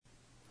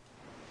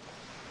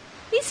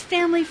These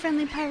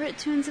family-friendly pirate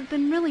tunes have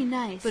been really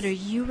nice. But are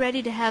you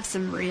ready to have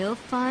some real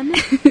fun?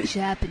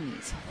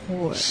 Japanese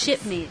horror.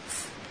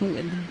 Shipmates.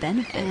 With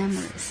benefits.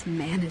 Amorous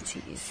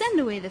manatees. Send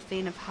away the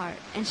faint of heart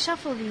and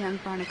shuffle the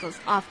young barnacles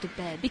off to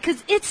bed,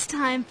 because it's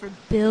time for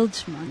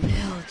Bilgemunky.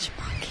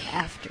 Bilgemunky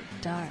After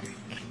Dark.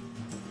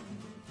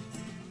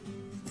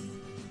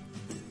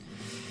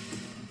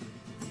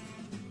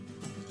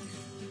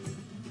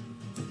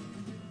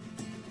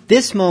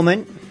 This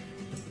moment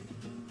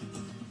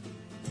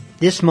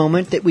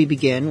that we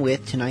begin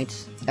with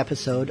tonight's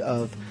episode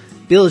of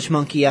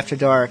Bilgemunky After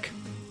Dark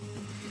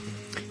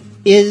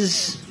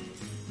is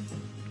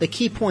the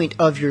key point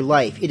of your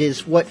life. It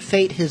is what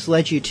fate has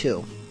led you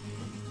to,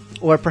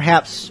 or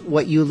perhaps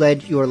what you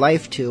led your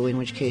life to, in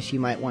which case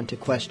you might want to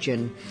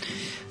question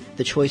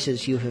the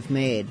choices you have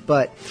made.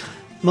 But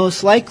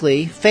most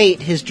likely,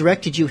 fate has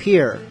directed you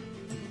here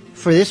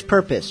for this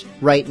purpose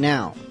right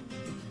now.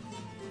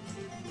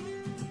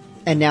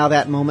 And now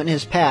that moment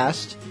has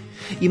passed.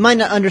 You might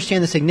not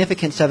understand the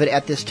significance of it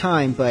at this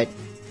time, but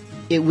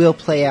it will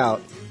play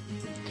out.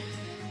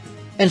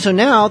 And so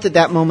now that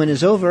that moment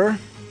is over,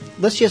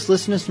 let's just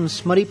listen to some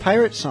smutty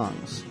pirate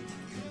songs.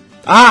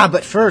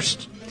 But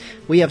first,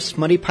 we have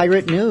smutty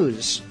pirate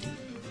news.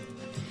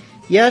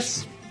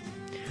 Yes,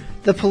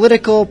 the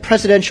political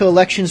presidential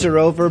elections are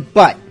over,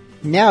 but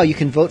now you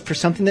can vote for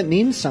something that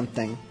means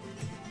something.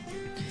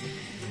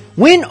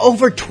 Win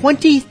over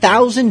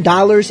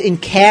 $20,000 in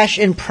cash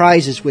and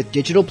prizes with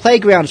Digital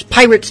Playground's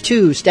Pirates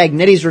 2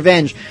 Stagnetti's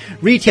Revenge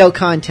retail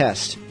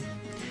contest.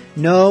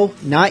 No,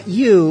 not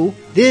you.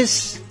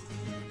 This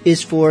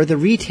is for the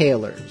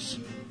retailers.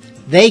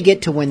 They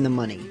get to win the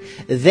money.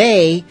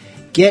 They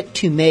get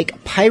to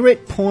make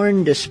pirate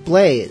porn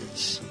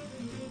displays.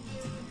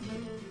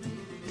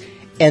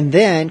 And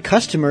then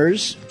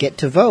customers get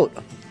to vote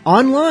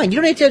online.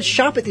 You don't have to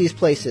shop at these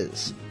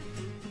places.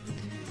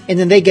 And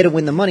then they get to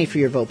win the money for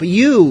your vote. But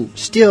you,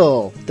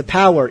 still, the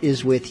power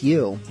is with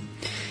you.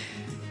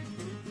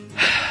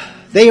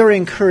 They are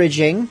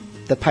encouraging,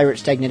 the Pirate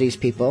Stagnetti's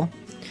people,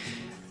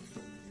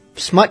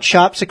 smut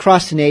shops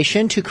across the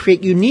nation to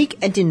create unique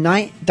and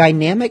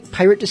dynamic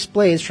pirate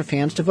displays for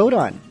fans to vote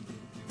on.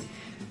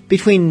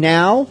 Between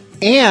now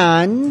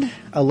and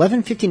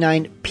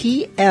 11:59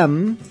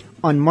 p.m.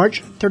 on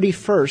March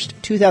 31st,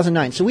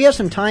 2009. So we have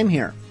some time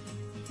here.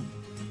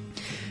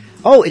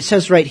 Oh, it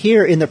says right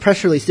here in the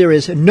press release, there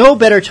is no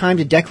better time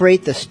to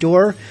decorate the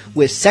store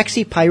with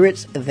sexy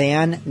pirates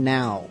than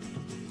now.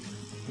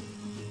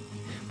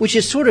 Which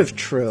is sort of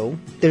true.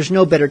 There's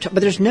no better time,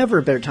 but there's never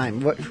a better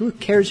time. Who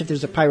cares if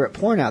there's a pirate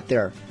porn out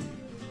there?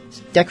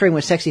 Decorating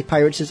with sexy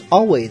pirates is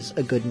always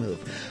a good move.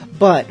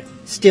 But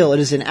still, it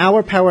is in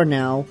our power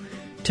now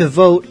to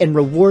vote and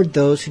reward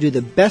those who do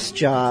the best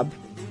job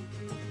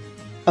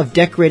of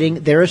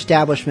decorating their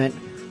establishment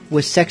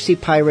with sexy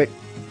pirate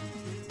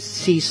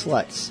sea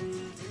sluts.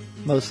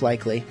 Most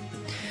likely.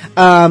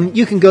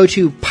 You can go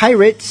to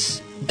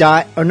just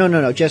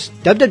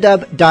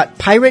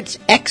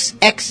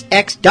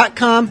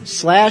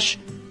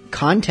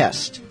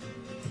www.piratesxxx.com/contest.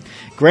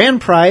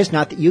 Grand prize,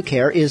 not that you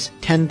care, is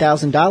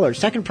 $10,000.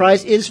 Second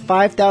prize is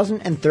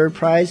 $5,000, and third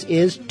prize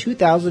is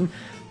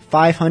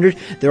 $2,500.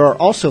 There are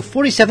also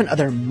 47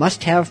 other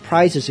must-have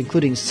prizes,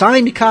 including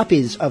signed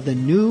copies of the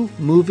new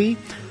movie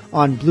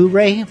on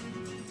Blu-ray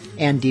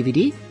and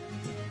DVD,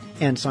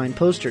 and signed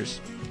posters.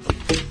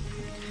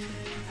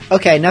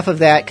 Okay, enough of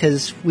that,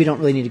 because we don't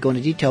really need to go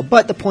into detail.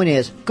 But the point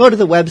is, go to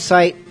the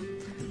website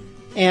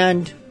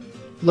and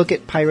look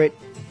at pirate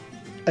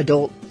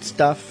adult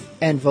stuff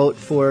and vote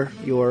for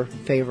your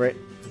favorite.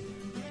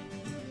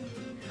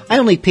 I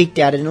only peeked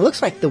at it, and it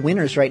looks like the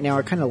winners right now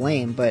are kind of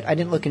lame, but I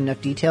didn't look in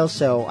enough detail,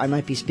 so I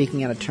might be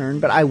speaking out of turn,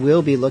 but I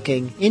will be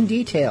looking in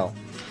detail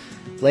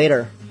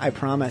later, I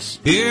promise.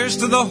 Here's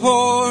to the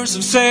whores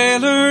of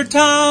Sailor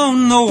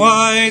Town, the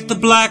white, the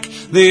black,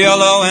 the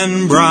yellow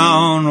and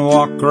brown.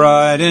 Walk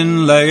right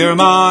in, lay your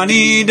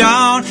money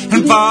down,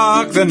 and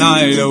fuck the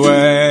night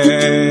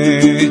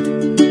away.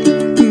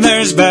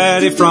 There's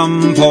Betty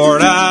from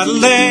Port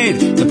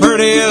Adelaide, the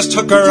prettiest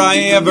hooker I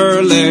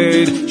ever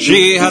laid.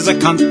 She has a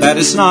cunt that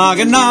is snug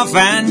enough,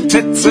 and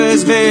tits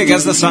as big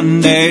as the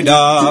Sunday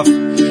Duff.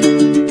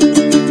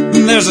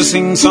 There's a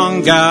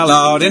sing-song gal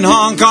out in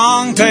Hong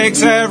Kong,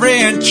 takes every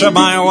inch of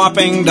my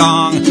whopping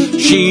dong.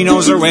 She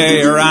knows her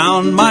way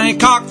around my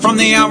cock from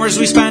the hours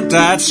we spent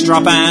at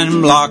Strop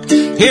and Block.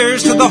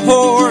 Here's to the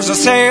whores of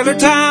Sailor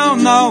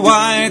Town, the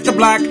white, the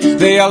black,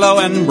 the yellow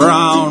and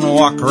brown.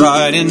 Walk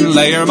right in,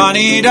 lay your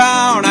money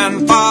down,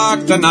 and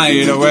fuck the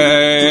night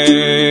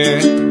away.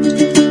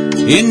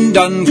 In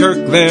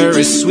Dunkirk there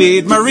is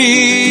sweet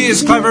Marie,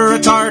 as clever a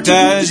tart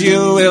as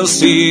you will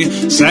see.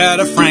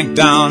 Set a franc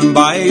down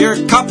by your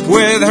cup,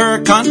 with her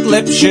cunt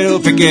lip she'll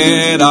pick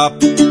it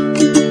up.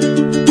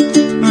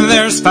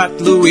 There's Fat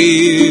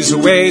Louise,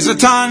 who weighs a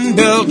ton,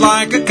 built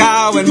like a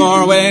cow in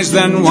more ways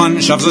than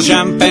one. Shoves a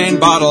champagne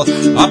bottle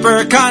up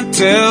her cunt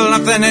till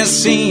nothing is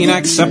seen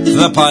except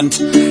the punt.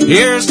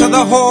 Here's to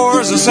the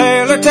whores of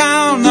Sailor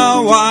Town,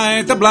 the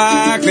white, the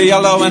black, the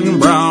yellow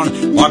and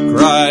brown. Walk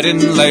right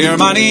in, lay your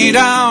money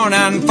down,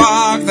 and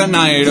fuck the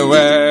night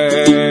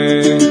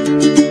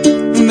away.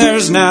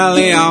 There's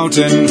Nellie out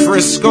in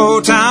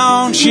Frisco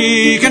town,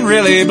 she can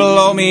really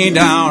blow me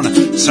down.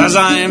 Says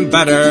I'm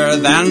better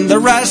than the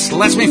rest,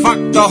 lets me fuck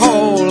the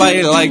hole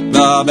I like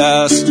the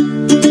best.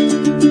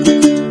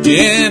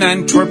 In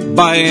Antwerp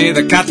by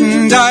the Cat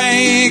and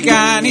Dyke,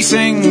 and he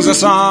sings a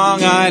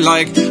song I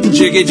like.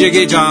 Jiggy,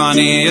 jiggy,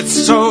 Johnny,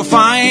 it's so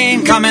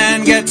fine, come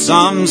and get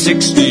some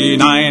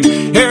 69.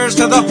 Here's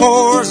to the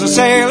whores of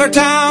Sailor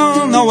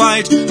Town, the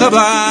white, the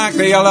black,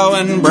 the yellow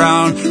and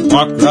brown.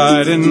 Walk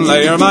right in,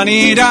 lay your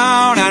money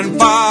down, and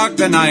fuck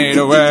the night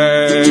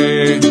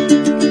away.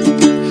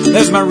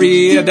 There's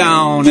Maria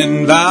down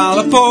in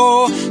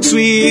Vallepo,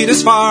 sweet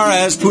as far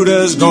as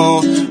putas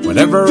go.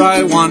 Whatever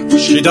I want,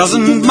 she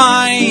doesn't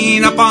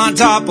mind, up on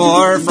top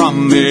or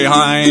from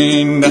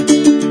behind.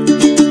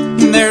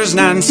 There's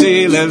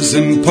Nancy, lives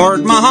in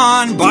Port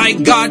Mahon. By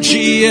God,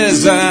 she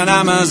is an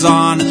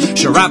Amazon.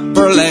 She'll wrap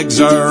her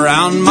legs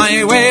around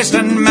my waist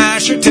and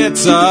mash her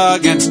tits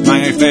against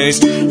my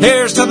face.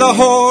 Here's to the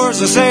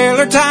whores of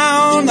Sailor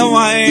Town, the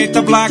white,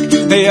 the black,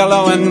 the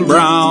yellow and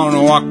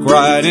brown. Walk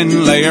right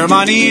in, lay your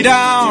money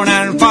down,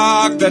 and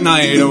fuck the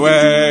night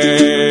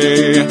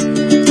away.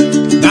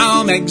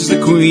 Now Meg's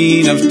the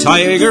queen of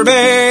Tiger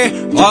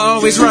Bay,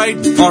 always right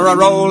for a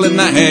roll in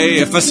the hay.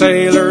 If a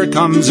sailor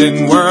comes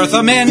in worth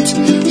a mint,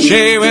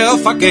 she will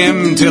fuck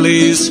him till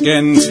he's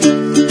skint.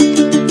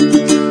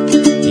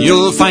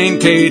 You'll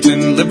find Kate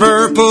in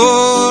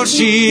Liverpool,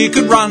 she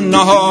could run a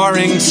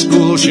whoring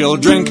school. She'll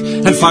drink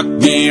and fuck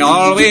me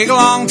all week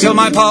long till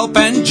my pulp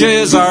and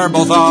jizz are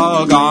both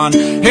all gone.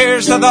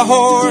 Here's to the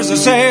whores of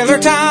Sailor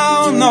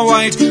Town, the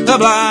white, the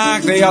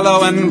black, the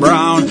yellow and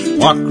brown.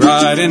 Walk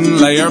right in,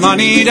 lay your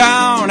money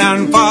down,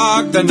 and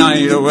fuck the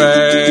night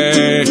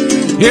away.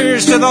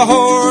 Here's to the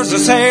whores of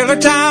Sailor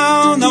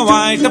Town, the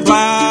white, the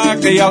black,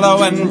 the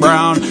yellow and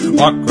brown.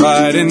 Walk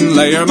right in,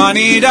 lay your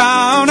money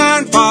down,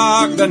 and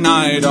fuck the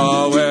night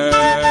away.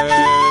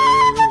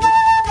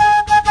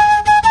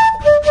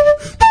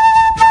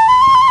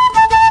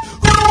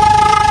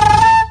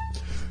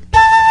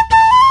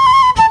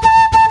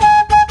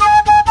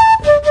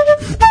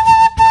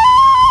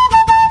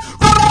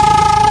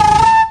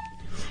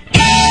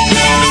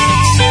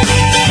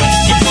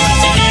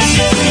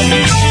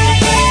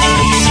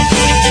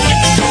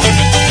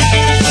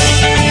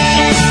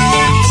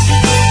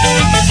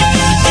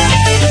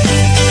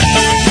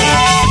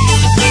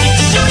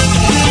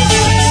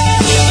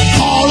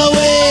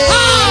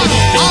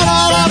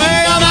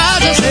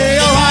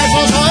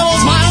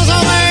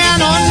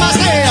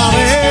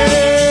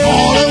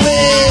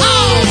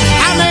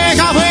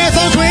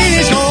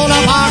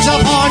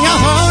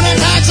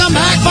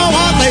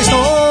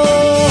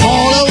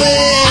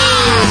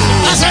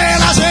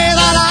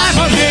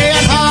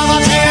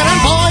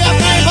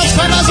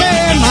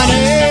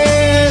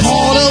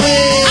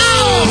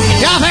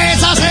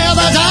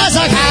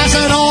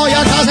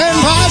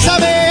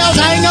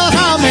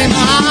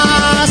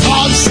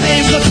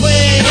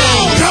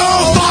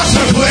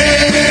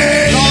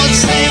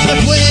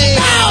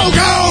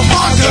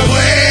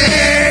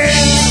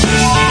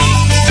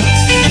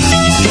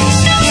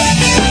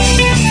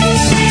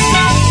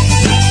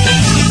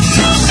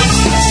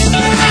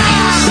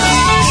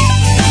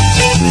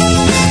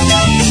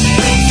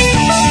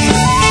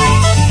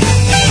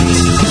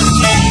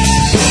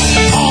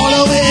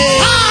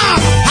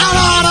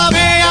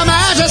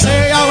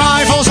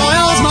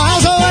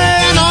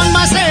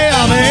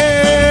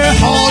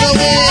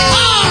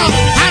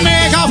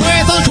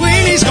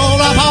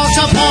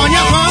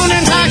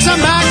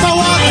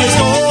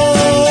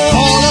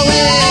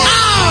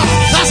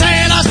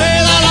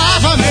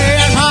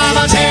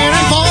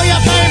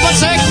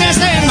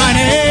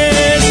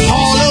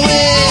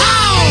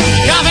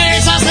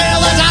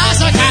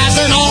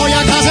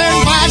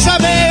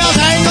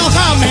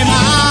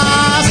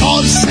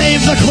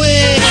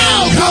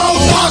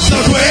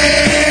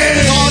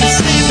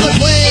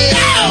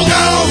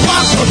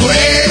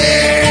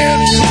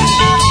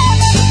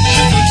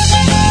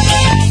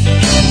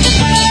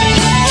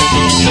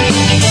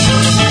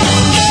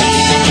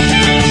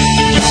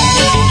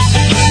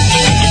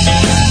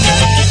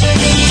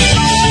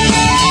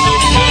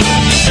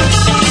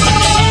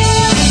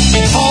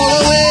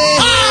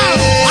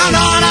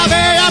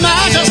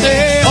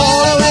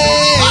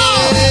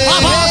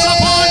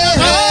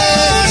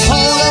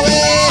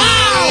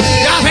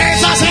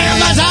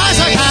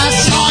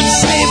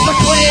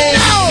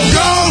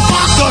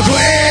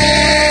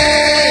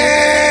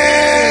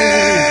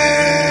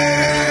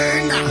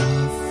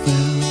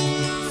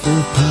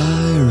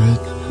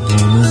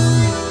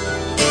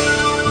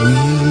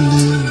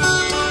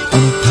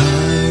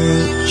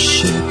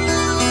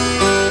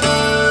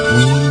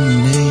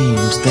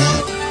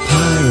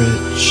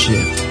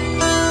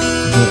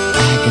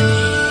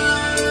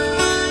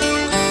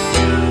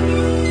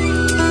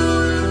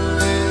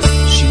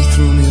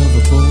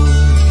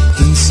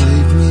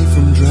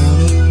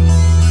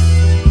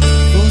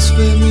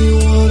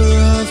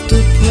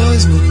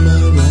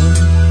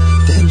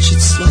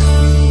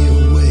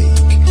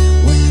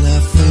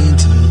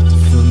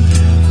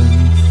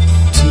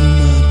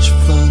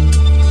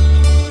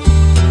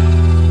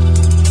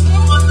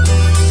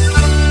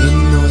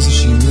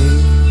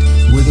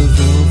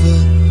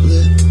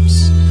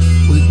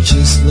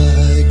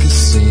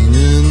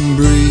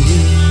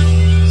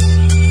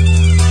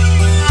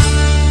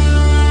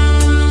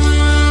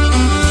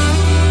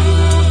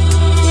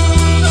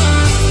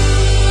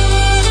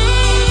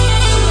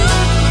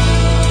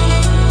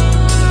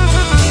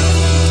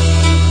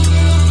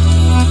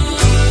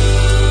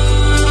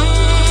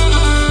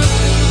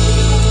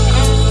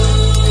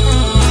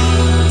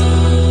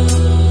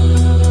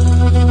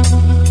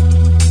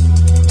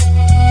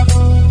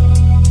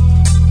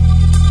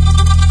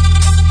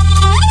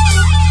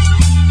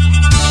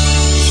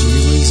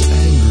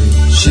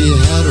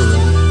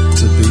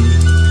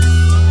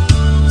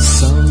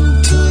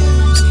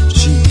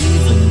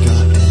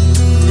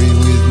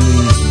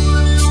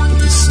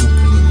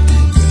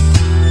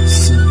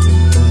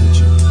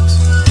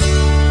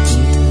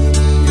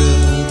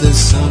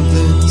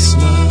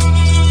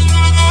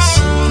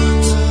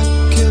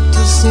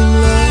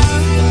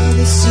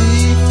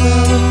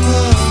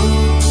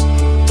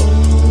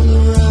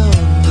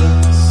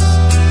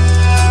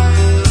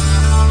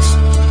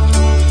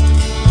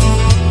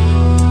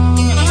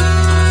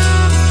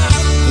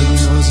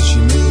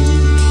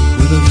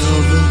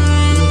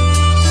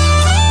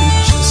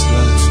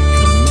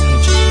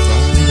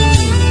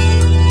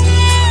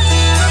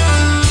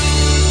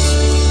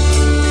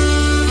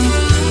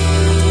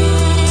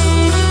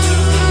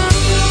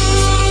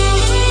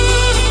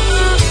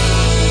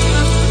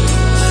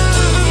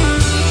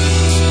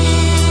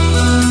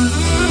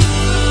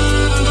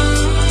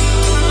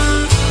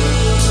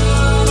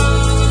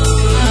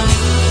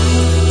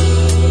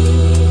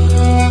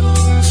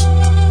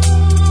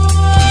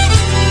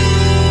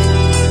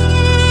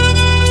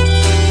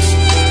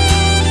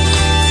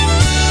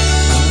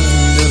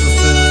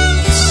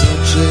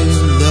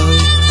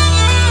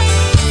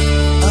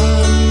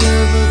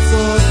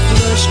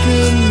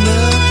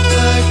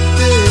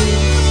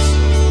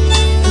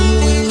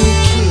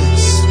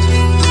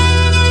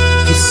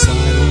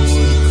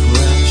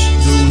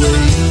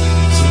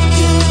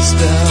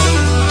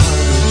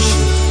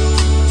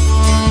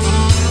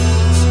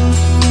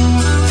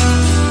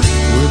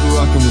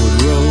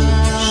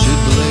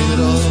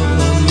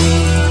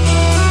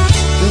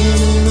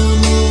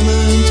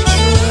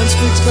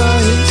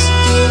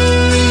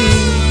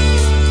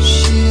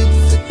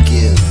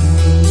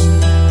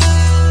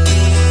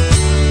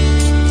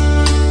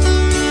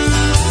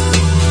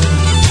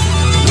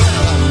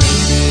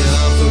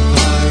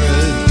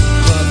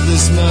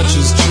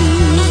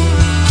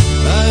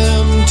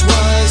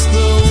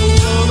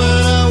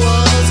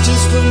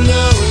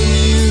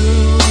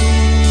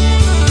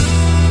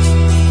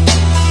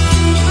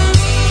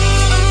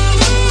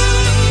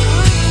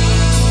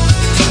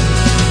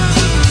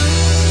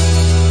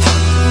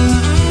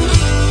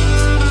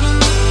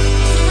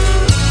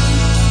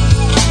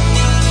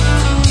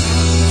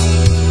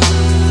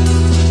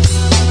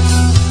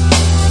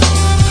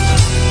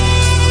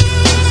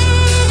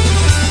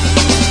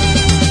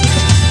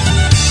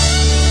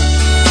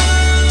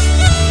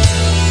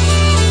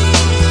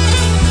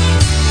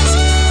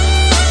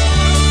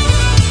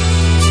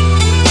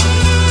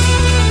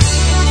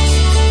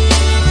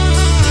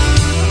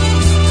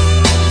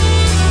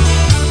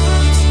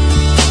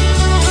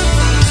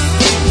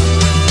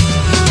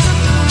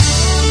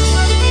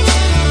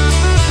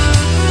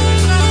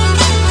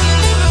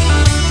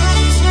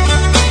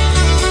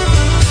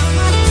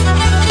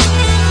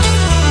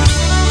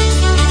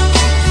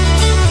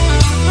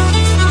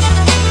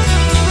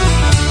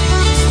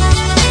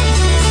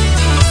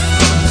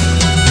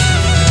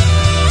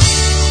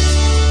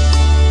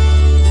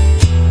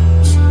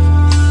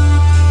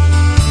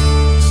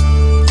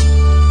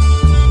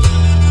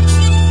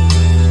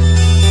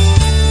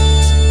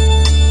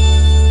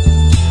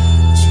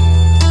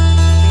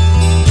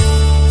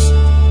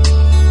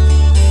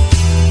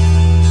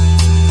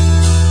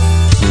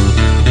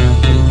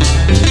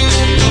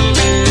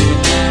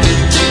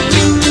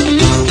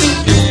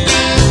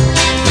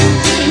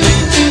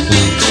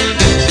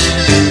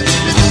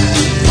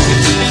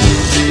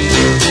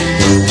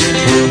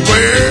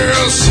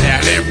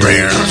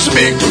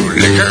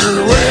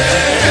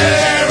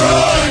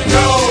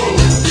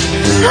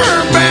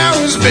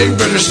 big,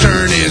 but her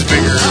stern is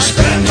bigger.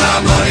 Spend my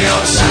money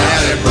on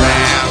Sally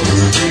Brown.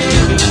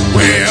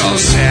 Well,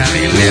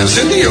 Sally lives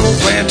in the old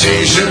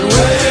plantation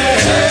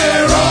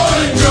where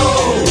on go.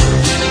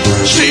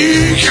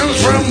 She comes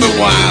from the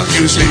Wild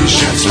Goose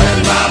Nation.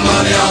 Spend my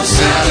money on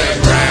Sally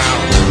Brown.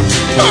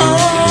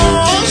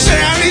 Oh,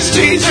 Sally's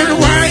teeth are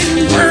white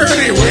and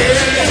pearly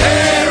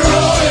where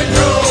on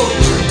go.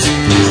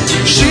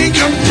 She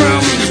comes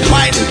from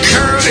white and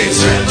curly.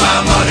 Spend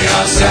my money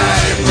on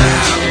Sally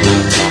Brown.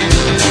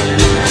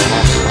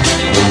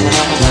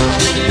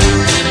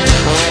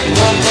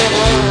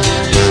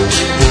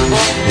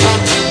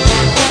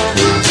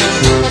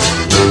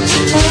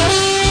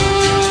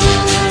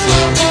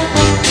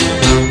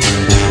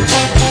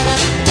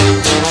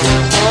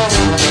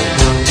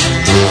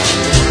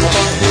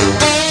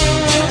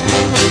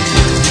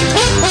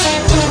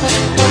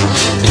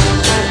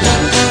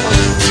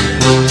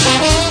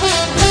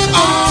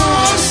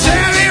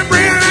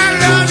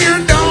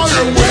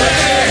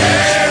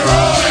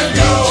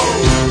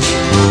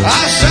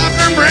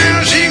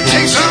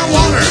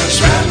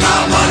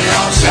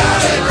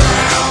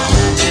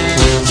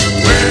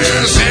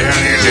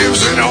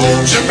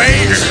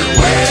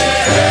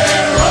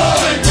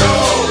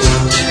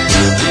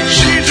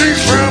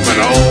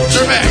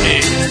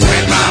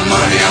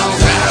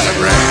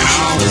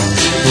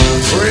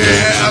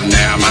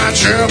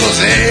 Troubles,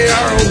 they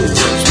are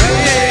over.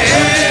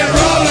 Hey,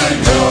 roll and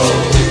go.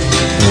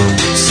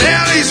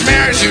 Sally's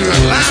married to a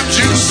lime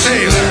juice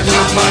sailor.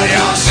 No money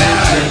on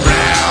Sally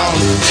Brown.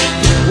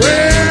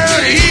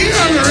 Well, he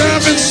hung her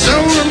up and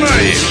sold her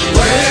money.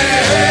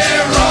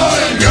 Well, roll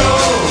and go.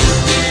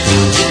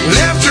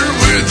 Left her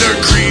with the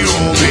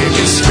Creole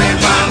baby.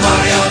 Spent my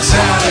money on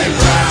Sally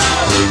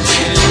Brown.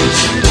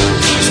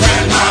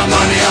 Spent my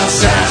money on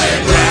Sally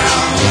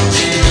Brown.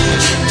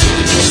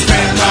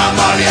 Spent my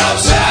money on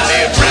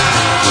Sally Brown.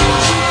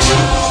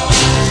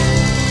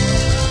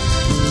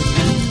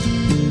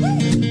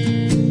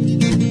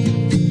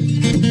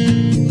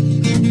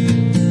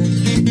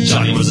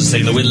 Johnny was a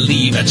sailor with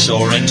leave at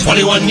shore and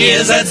 21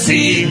 years at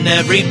sea. In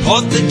every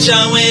port that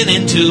John went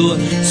into,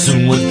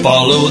 soon would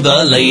follow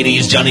the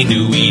ladies. Johnny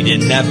knew he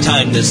didn't have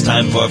time this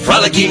time for a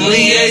frolicking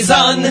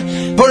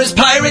liaison, for his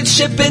pirate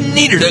ship it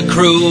needed a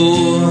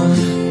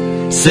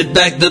crew. Sit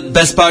back, the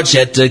best part's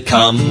yet to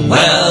come.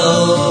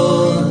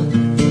 Well,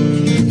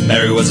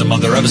 Mary was a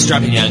mother of a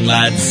strapping young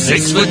lad,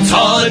 6 foot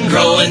tall and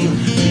growing.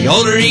 The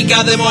older he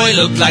got, the more he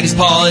looked like his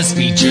pa. His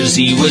features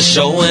he was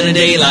showing a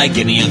day like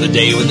any other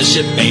day. When the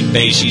ship made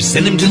bay, she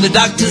sent him to the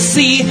dock to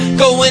see.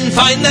 Go and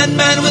find that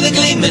man with a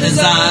gleam in his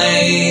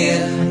eye.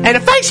 And a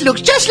face looks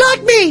just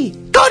like me.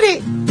 Got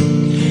it.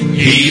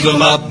 Heave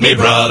 'em up, me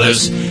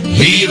brothers,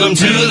 heave 'em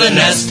to the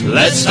nest.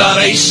 Let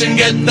starvation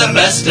get the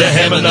best of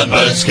him, and the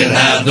birds can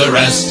have the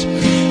rest.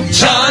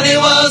 Johnny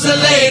was a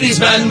ladies'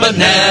 man, but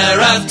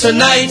ne'er after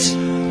night.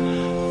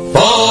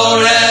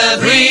 For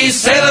every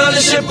sailor on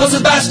the ship was a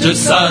bastard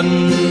son,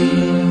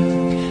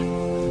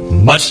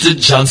 much to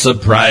John's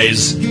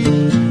surprise.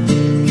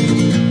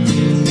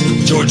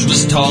 George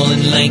was tall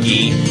and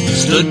lanky,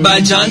 stood by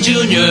John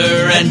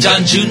Jr., and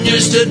John Jr.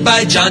 stood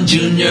by John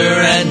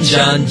Jr., and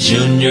John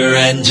Jr.,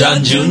 and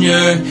John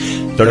Jr.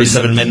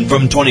 37 men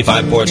from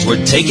 25 ports were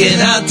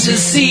taken out to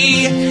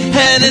sea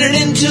and entered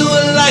into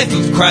a life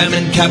of crime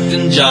in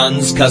Captain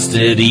John's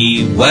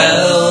custody.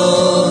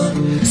 Well,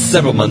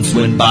 several months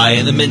went by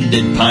and the men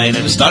did pine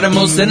and started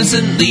most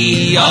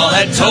innocently. All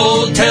had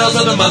told tales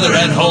of a mother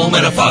at home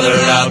and a father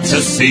out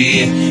to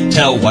sea.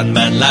 Till one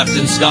man laughed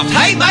and scoffed,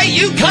 "Hey mate,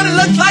 you kind of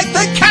look like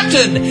the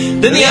captain."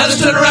 Then the others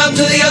turned around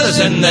to the others,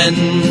 and then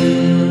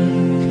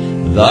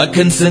the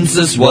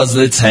consensus was,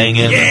 let's hang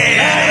him.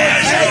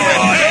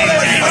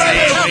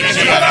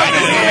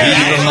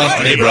 Heave 'em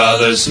up, me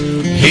brothers,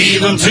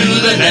 heave 'em to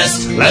the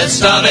nest. Let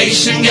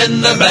starvation get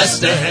the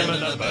best of him,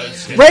 and the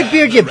birds.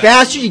 Redbeard, you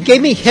bastard, you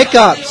gave me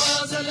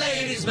hiccups. Was a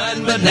ladies'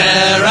 man, but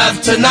ne'er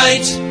after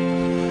night.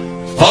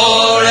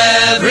 For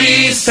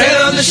every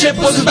sailor on the ship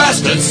was a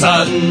bastard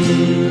son,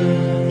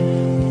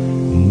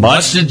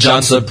 much to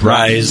John's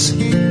surprise.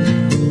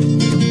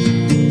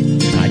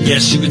 I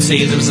guess you could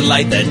say there was a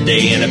light that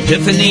day, an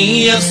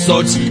epiphany of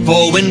sorts.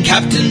 For when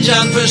Captain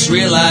John first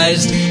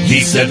realized,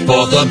 he set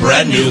forth a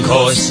brand new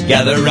course.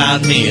 Gather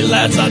round me,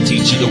 lads, I'll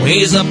teach you the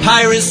ways of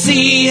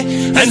piracy,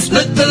 and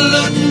split the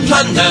loot and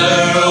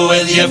plunder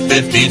with your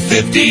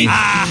 50-50.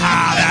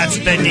 Aha, that's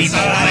Bendy Boy.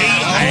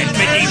 And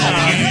Bendy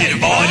Boy, you did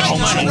avoid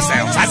amongst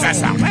yourselves. How's that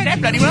sound? Hey,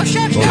 that bloody well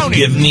shut down.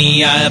 Forgive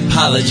me, I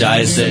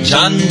apologize, said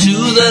John to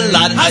the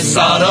lot. I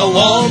sought a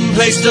warm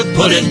place to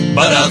put it,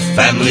 but a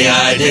family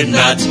I did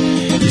not.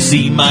 You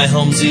see, my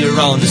home's here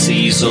on the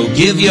sea, so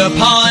give your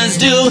paw his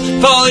due.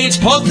 For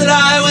each port that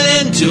I went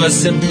into, I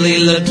simply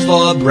looked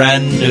for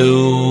brand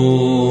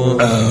new.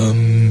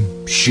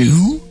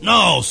 Shoe?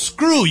 No,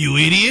 screw you,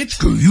 idiot.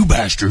 Screw you,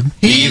 bastard.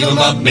 Heave 'em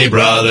up, me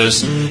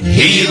brothers,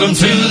 heave 'em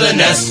to the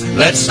nest.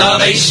 Let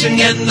starvation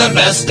get the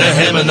best of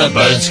him, and the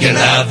birds can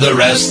have the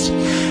rest.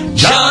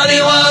 Johnny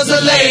was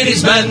a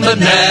ladies' man, but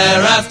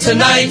ne'er after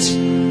night.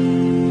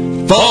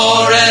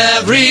 For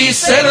every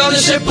sailor on the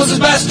ship was his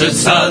bastard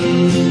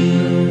son.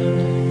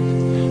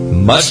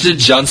 Much did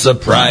John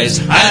surprise,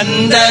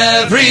 and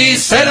every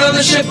sailor on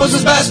the ship was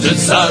his bastard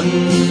son,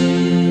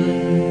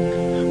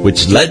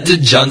 which led to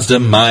John's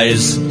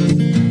demise.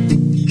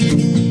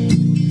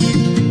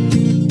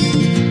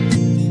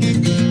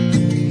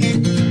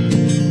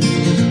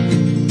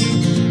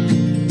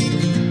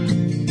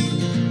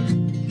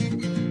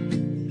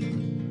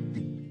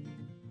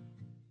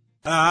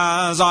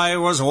 As I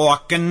was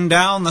walking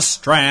down the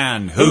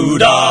Strand,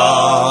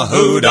 hoo-dah,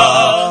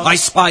 hoo-dah, I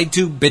spied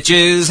two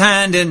bitches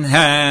hand in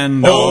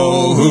hand.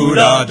 Oh,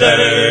 hoo-dah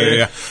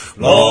day.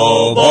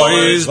 Blow,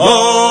 boys,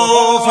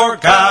 blow for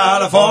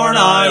California.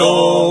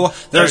 Oh,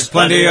 there's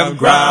plenty of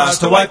grass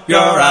to wipe your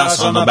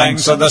ass on the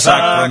banks of the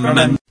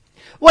Sacramento.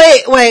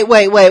 Wait.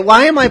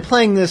 Why am I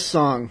playing this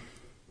song?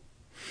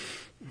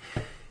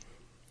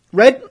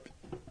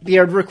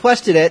 Redbeard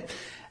requested it,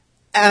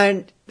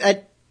 and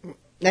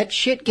that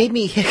shit gave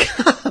me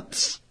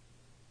hiccups.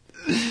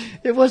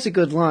 It was a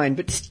good line,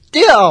 but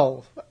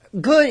still,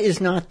 good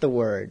is not the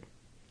word.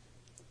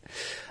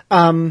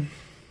 That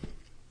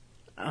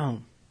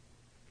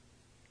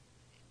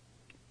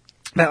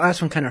last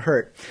one kind of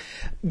hurt.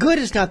 Good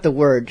is not the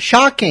word.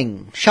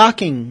 Shocking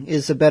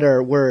is a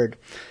better word.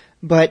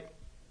 But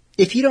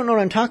if you don't know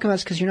what I'm talking about,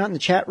 it's because you're not in the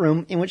chat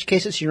room, in which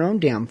case it's your own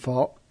damn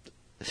fault.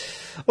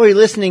 Or you're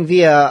listening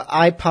via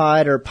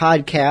iPod or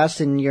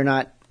podcast, and you're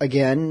not,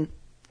 again,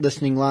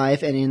 listening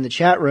live and in the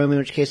chat room, in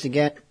which case,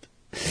 again,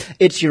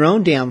 it's your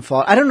own damn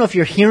fault. I don't know if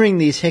you're hearing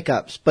these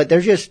hiccups, but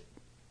they're just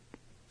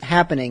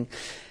happening.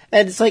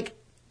 And it's like,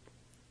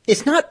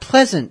 it's not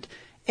pleasant,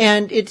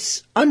 and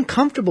it's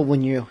uncomfortable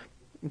when you're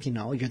the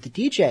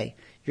DJ.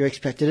 You're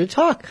expected to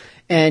talk,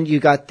 and you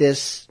got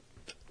this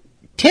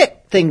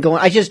tick thing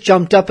going. I just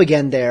jumped up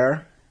again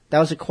there. That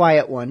was a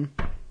quiet one.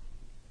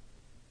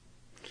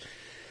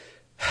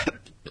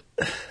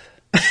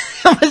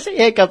 That was a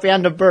hiccup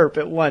and a burp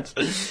at once.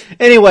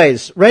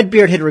 Anyways,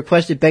 Redbeard had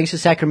requested Banks of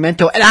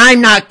Sacramento, and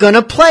I'm not going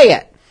to play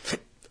it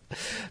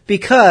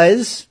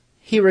because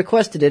he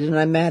requested it, and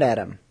I'm mad at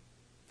him.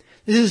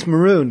 This is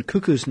Maroon,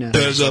 Cuckoo's Nest.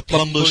 There's a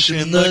plum bush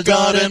in the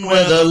garden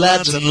where the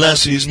lads and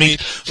lassies meet,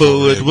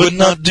 for it would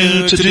not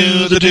do to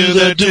do the do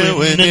they're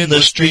doing in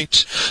the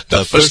street.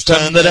 The first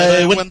time that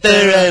I went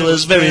there, I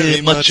was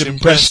very much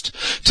impressed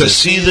to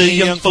see the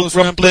young folk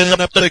rumpling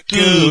up the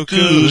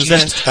cuckoo's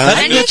nest.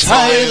 And it's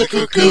high the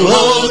cuckoo,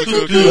 oh the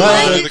cuckoo,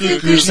 high the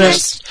cuckoo's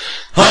nest.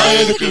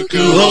 High the cuckoo,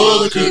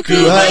 oh the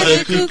cuckoo, high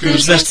the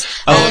cuckoo's nest.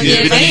 I'll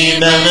give you a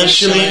man a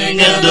shilling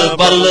and a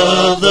bottle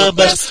of the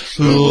best,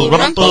 who'll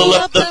rumple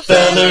up the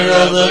feather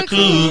of the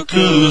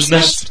cuckoo's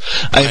nest.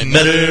 I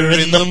met her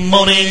in the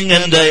morning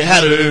and I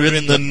had her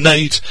in the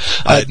night.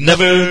 I'd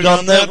never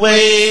gone that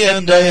way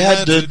and I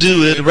had to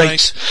do it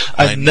right.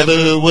 I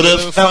never would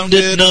have found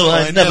it, no,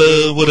 I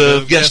never would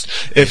have guessed,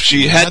 if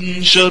she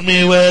hadn't showed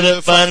me where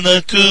to find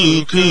the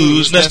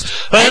cuckoo's nest.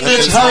 And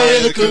it's high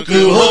the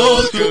cuckoo,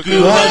 oh the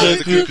cuckoo, high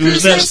the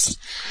cuckoo's nest.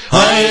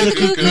 High the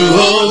cuckoo,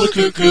 oh the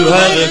cuckoo,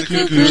 high the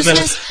cuckoo's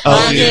nest.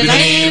 I'll give you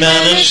a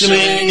man a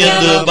shilling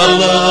and a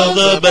bottle of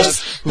the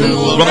best,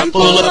 who'll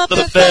rumple up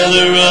the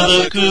feather of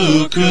the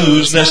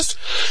cuckoo's nest.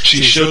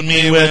 She showed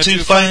me where to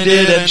find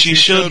it and she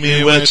showed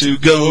me where to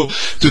go,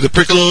 through the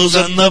prickles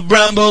and the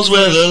brambles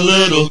where the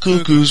little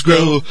cuckoos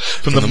grow.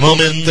 From the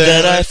moment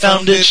that I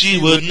found it, she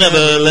would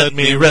never let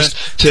me rest,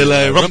 till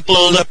I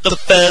rumpled up the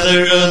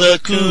feather of the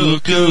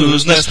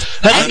cuckoo's nest.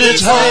 And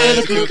it's high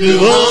the cuckoo,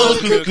 oh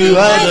the cuckoo,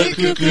 high the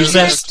cuckoo's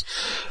nest.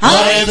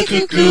 High the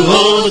cuckoo,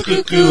 oh the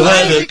cuckoo,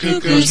 high the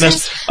cuckoo's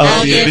nest.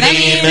 I'll give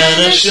any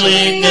man a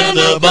shilling and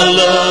a bottle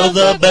of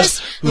the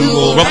best,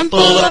 who'll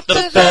rumple up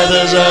the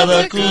feathers of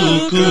the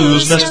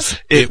cuckoo's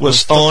nest. It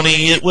was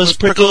thorny, it was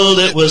prickled,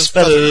 it was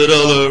feathered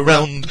all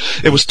around.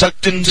 It was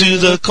tucked into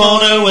the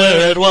corner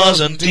where it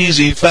wasn't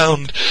easy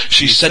found.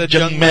 She said,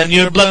 young man,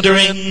 you're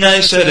blundering.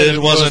 I said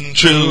it wasn't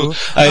true.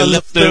 I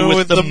left her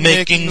with the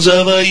makings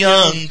of a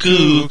young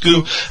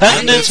cuckoo.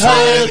 And it's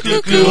high the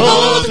cuckoo,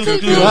 oh the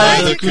cuckoo,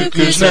 high the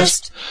cuckoo's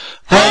nest.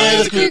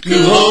 High the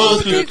cuckoo, oh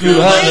the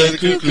cuckoo, high the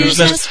cuckoo's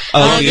nest.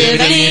 I'll give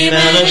any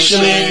man a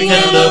shilling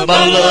and a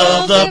bottle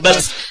of the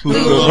best,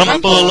 who'll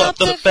rumple up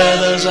the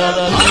feathers of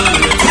the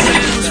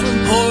cuckoo's. From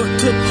port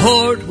to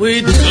port,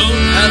 we don't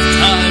have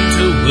time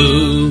to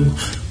woo.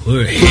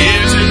 We're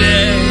here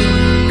today,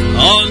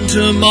 on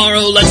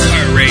tomorrow, let's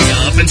hurry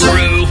up and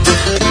through.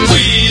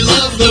 We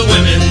love the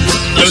women,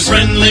 those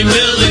friendly,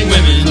 willing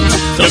women,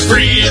 those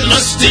free and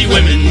lusty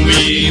women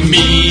we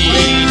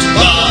meet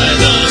by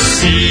the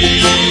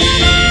sea.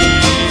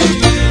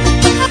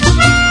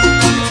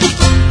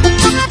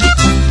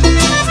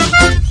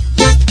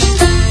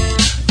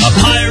 A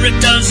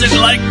pirate doesn't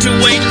like to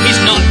wait,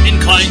 he's not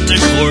inclined to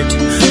court.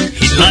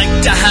 He'd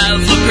like to have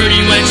a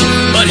pretty wench,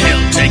 but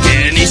he'll take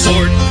any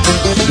sort.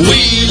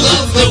 We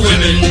love the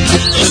women,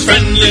 those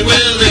friendly,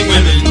 willing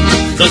women,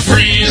 those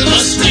free and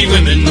lusty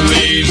women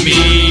we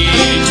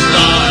meet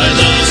by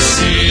the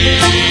sea.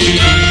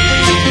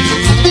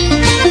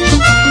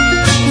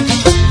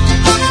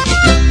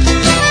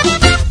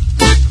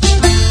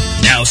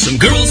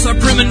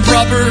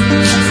 proper.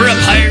 For a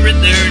pirate,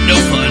 they're no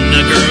fun.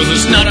 A girl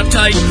who's not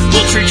uptight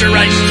will treat you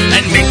right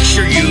and make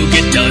sure you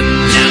get done.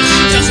 Now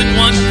she doesn't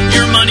want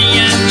your money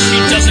and she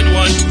doesn't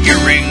want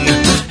your ring.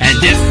 And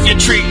if you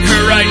treat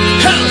her right,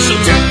 hell,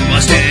 she'll do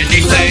most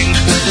anything.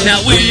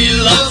 Now we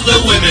love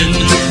the women,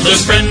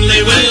 those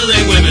friendly,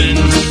 willing women,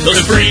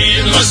 those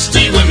free and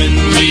lusty women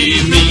we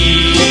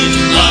meet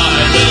by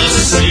the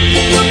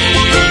sea.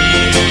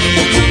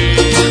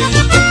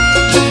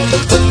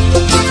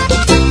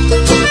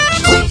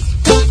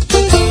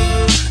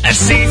 At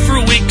sea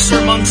for weeks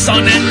or months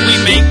on end, we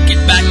make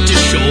it back to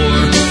shore.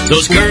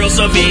 Those girls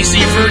of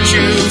easy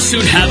virtue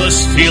soon have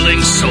us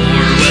feeling sore.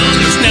 Well,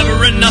 there's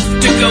never enough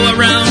to go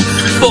around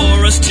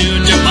for us to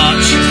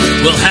debauch.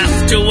 We'll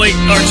have to wait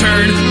our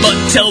turn, but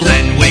till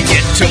then we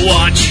get to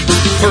watch.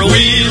 For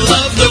we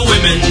love the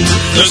women,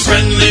 those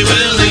friendly,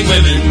 willing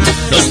women,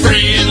 those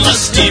free and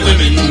lusty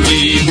women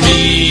we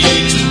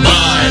meet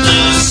by the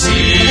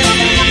sea.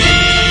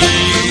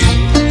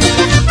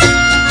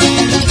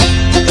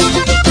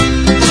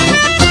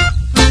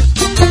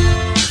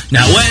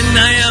 Now when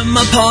I am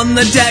upon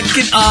the deck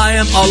and I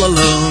am all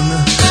alone,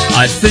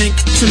 I think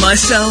to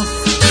myself,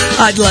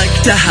 I'd like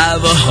to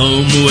have a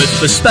home with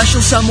a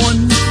special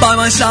someone by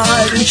my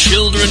side and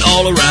children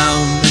all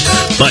around.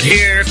 But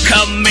here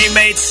come me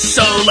mates,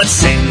 so let's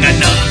sing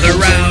another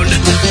round.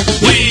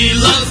 We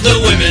love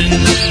the women,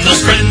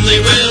 those friendly,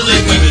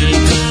 willing women,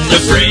 the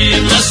free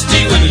and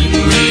lusty women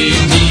we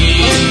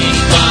meet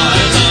by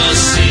the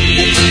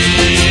sea.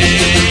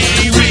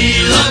 We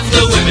love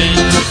the women,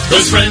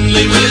 those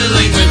friendly,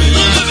 willing women,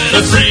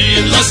 the free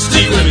and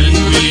lusty women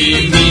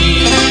we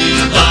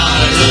meet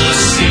by the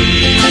sea.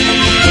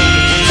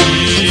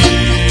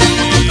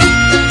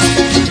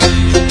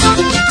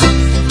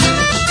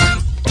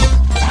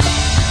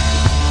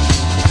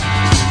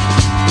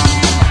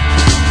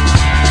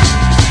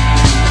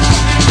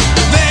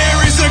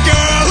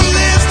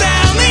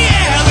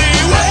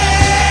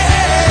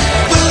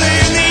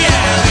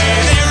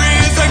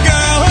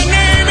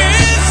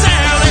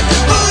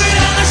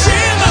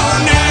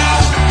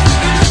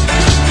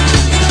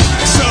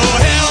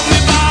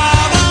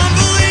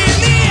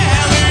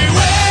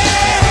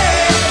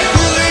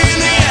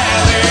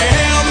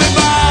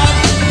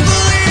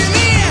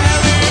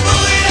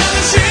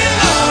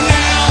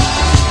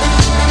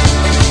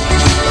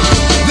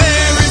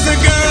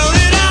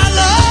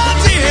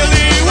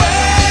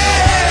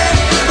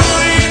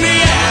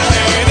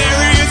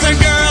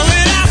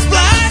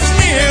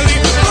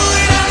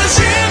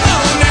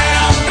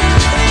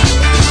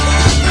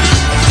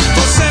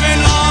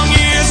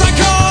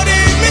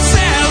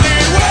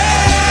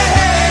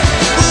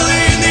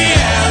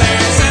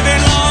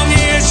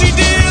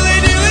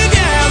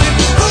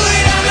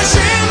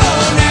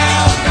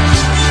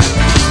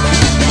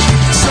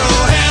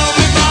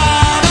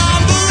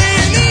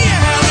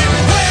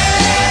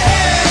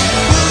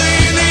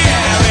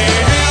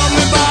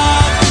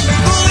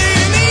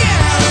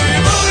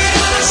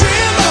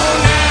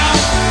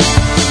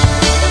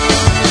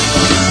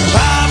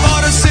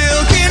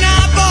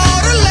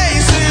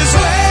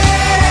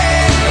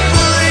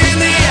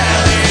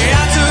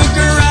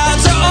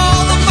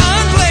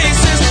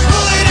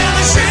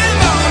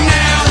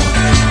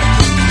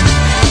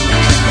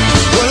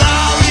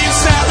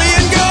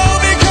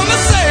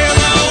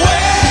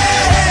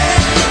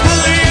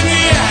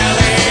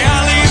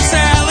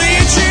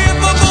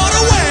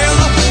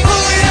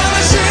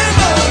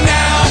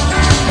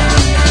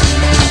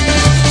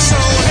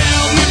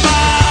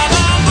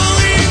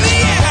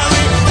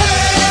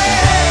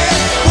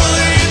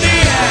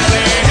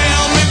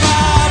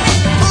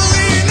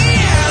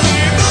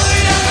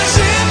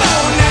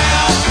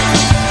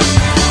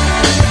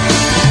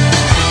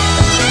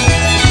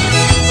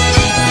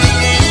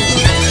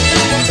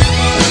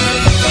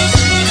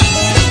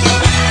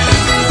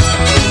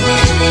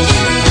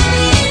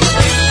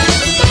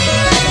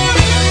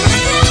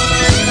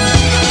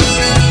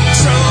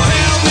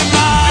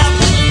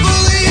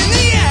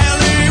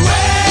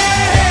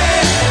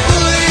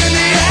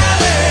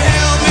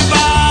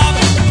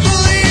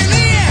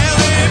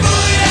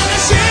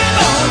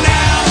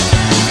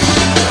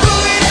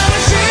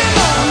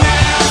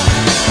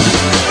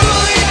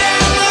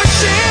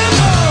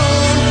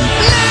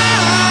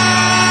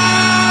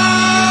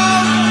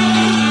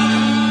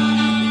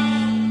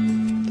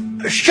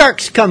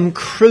 Sharks come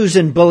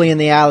cruising, bully in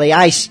the alley.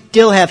 I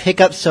still have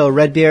hiccups, so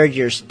Redbeard,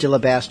 you're still a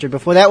bastard.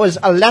 Before that was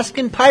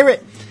Alaskan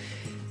Pirate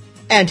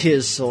and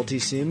his Salty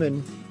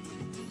Seaman.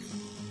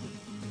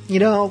 You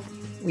know,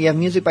 we have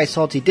music by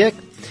Salty Dick.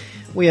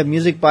 We have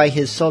music by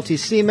his Salty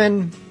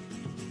Seaman.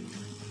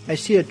 I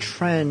see a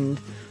trend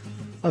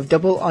of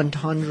double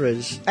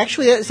entendres.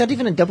 Actually, is that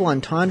even a double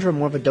entendre or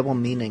more of a double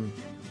meaning?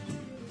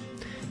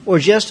 Or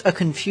just a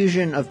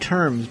confusion of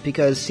terms,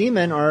 because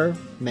seamen are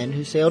men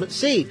who sailed at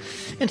sea.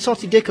 And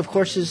Salty Dick, of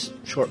course, is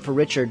short for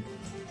Richard.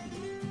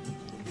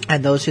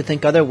 And those who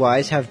think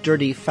otherwise have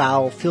dirty,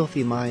 foul,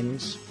 filthy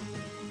minds.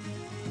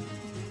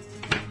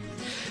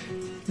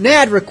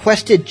 Nad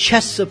requested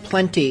Chests of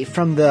Plenty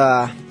from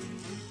the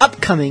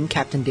upcoming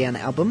Captain Dan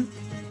album.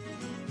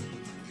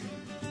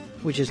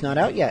 which is not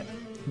out yet,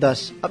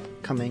 thus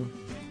upcoming.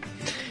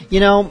 You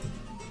know,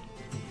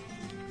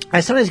 I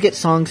sometimes get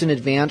songs in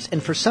advance,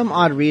 and for some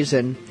odd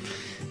reason,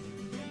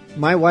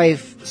 my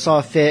wife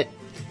saw fit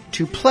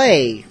to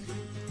play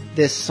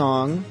this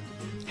song,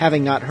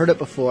 having not heard it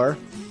before,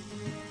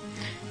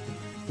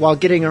 while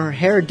getting her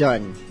hair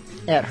done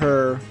at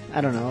her,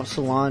 I don't know,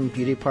 salon,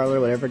 beauty parlor,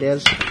 whatever it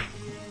is.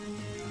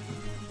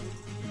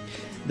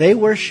 They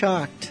were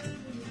shocked,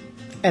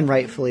 and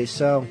rightfully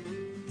so.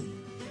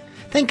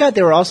 Thank God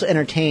they were also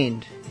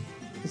entertained.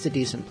 It's a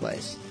decent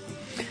place.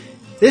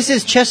 This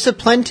is Chests of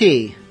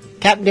Plenty,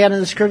 Captain Dan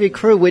and the Scurvy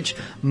Crew, which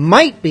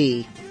might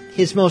be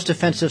his most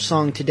offensive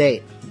song to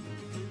date.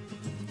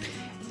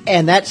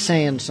 And that's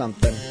saying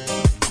something.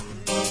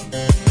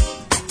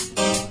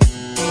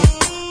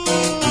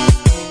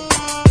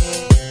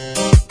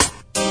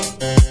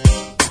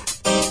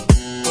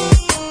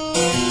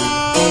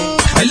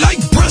 I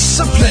like breasts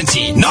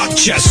aplenty, not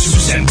chests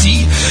who's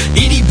empty.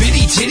 Itty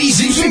bitty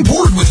titties leaves me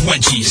bored with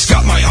wenchies.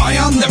 Got my eye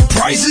on them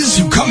prizes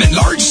who come in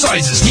large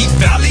sizes. Deep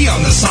valley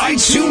on the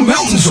sides, 2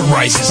 mountains or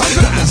rises. I've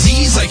got a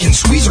Z's, I can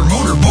squeeze or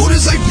motorboat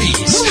as I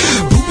please.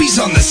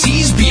 Boobies on the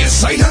seas, be a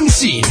sight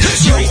unseen.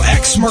 Yo,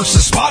 X marks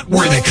the spot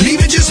where the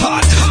cleavage is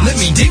hot. Let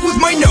me dig with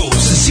my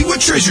nose and see what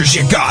treasures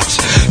you got.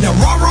 Now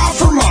rah-rah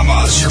for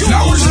mamas, your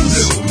flowers in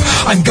bloom.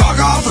 I'm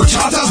gaga for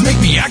tatas,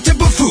 make me act a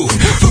buffoon.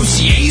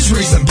 Faussiers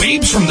raise them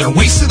babes from their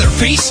waist to their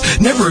face.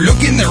 Never look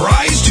in their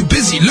eyes, too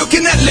busy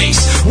looking at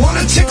lace.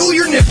 Wanna tickle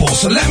your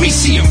nipples, so let me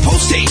see them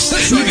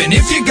post-haste. Even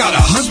if you got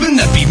a husband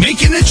that be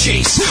making a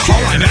chase.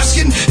 All I'm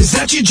asking is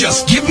that you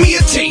just give me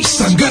a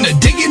taste. I'm gonna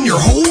dig in your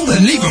hole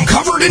and leave them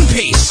covered in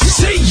paste.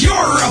 Say you're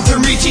out there,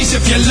 mateys,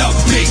 if you love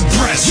big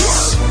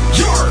breasts.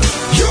 You're.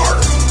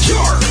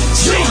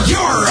 Say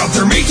you're out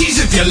there, mateys,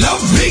 if you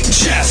love big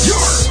chests.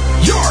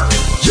 You're.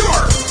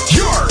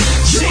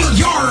 Say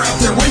you're out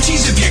there,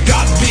 wenchies, if you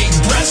got big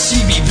breasts.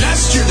 You be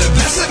blessed, you're the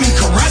best, let me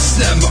caress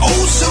them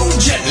oh so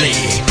gently.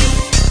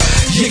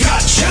 You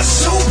got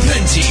chests so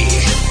plenty.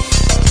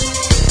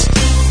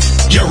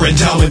 Your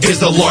endowment is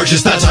the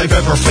largest that I've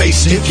ever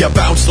faced. If you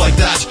bounce like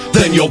that,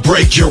 then you'll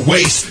break your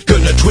waist.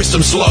 Gonna twist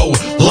them slow,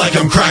 like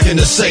I'm cracking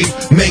a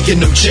safe.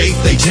 Making them chafe,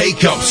 they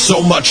take up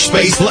so much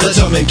space. Let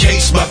them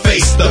encase my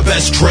face, the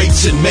best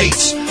traits in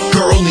mates.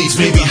 Girl needs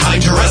me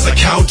behind her as a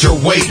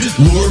counterweight.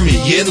 Lure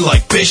me in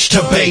like fish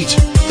to bait.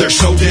 They're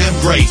so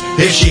damn great.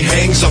 If she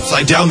hangs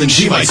upside down, then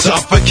she might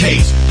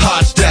suffocate.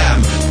 Hot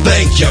damn,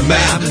 thank you,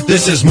 man.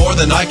 This is more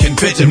than I can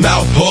fit in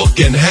mouth, hook,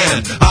 and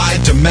hand. I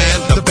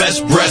demand the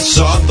best breasts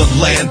on the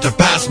land to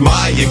pass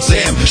my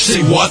exam.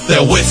 See what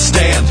they'll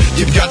withstand.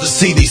 You've got to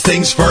see these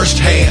things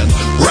firsthand.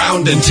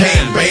 Round and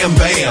tan, bam,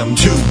 bam.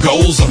 2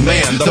 goals a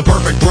man. The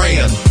perfect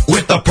brand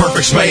with the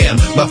perfect span.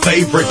 My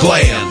favorite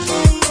gland.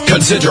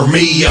 Consider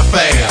me a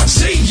fan.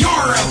 Say you're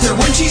out there,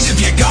 wenchies,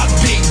 if you got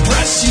big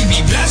breasts. You be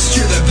blessed,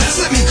 you're the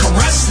best, let me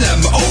caress them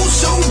oh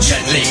so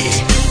gently.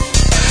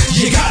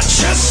 You got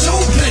chests so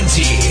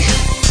plenty.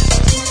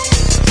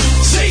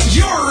 Say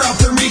you're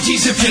out there,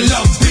 mateys, if you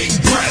love big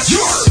breasts.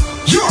 You're.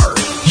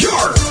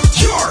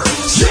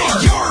 Say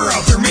you're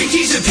out there,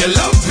 mateys, if you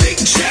love big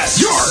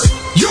chests. You're.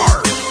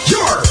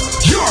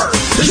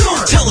 There's no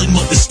telling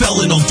what the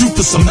spelling will do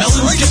for some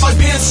melon. Get my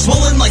pants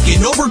swollen like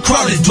an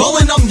overcrowded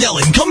dwelling. I'm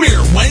yelling, come here,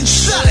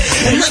 wench,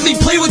 and let me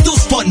play with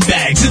those fun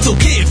bags. It's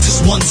okay if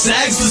just one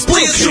sags.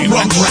 Display is your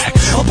rum rack.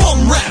 A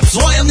bum rap,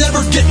 so I am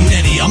never getting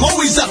any. I'm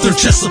always after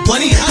chests of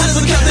plenty. How does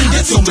the captain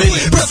get so many?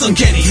 Breath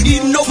uncanny,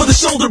 needing over the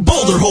shoulder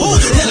boulder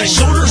holder. Then I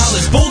showed her how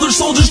this boulder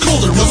soldier's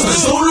colder. Wasn't a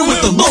soda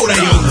with the load I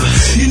owed her.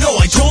 You know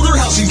I told her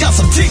how she's got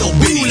some tickle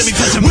bitties.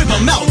 Whip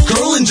them out,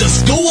 girl, and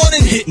just go on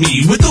and hit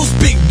me with those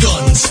big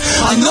guns.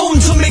 I'm known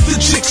to make the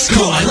chicks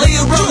come. I lay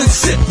around and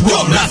sip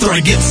rum after I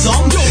get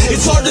some.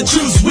 It's hard to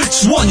choose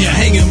which one. You're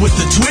hanging with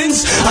the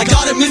twins. I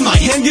got him in my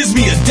hand, gives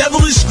me a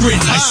devilish grin.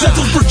 I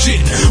settled for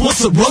gin. Once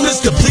the rum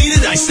is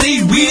depleted, I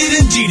stayed weeded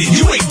and deeded.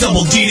 You ain't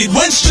double-deeded,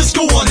 wench, just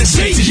go on and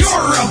say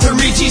you're out there,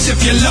 mateys, if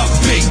you love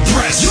big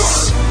breasts.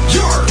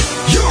 You're.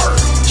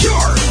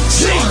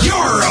 Say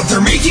you're out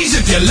there, mateys,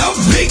 if you love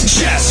big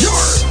chests.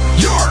 You're.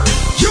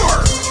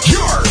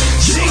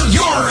 Say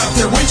you're out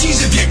there,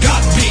 wenchies, if you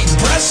got big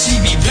breasts. You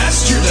be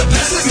blessed, you're the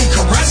best, let me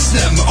caress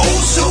them oh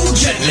so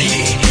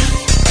gently.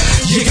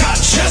 You got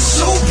chests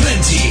so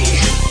plenty.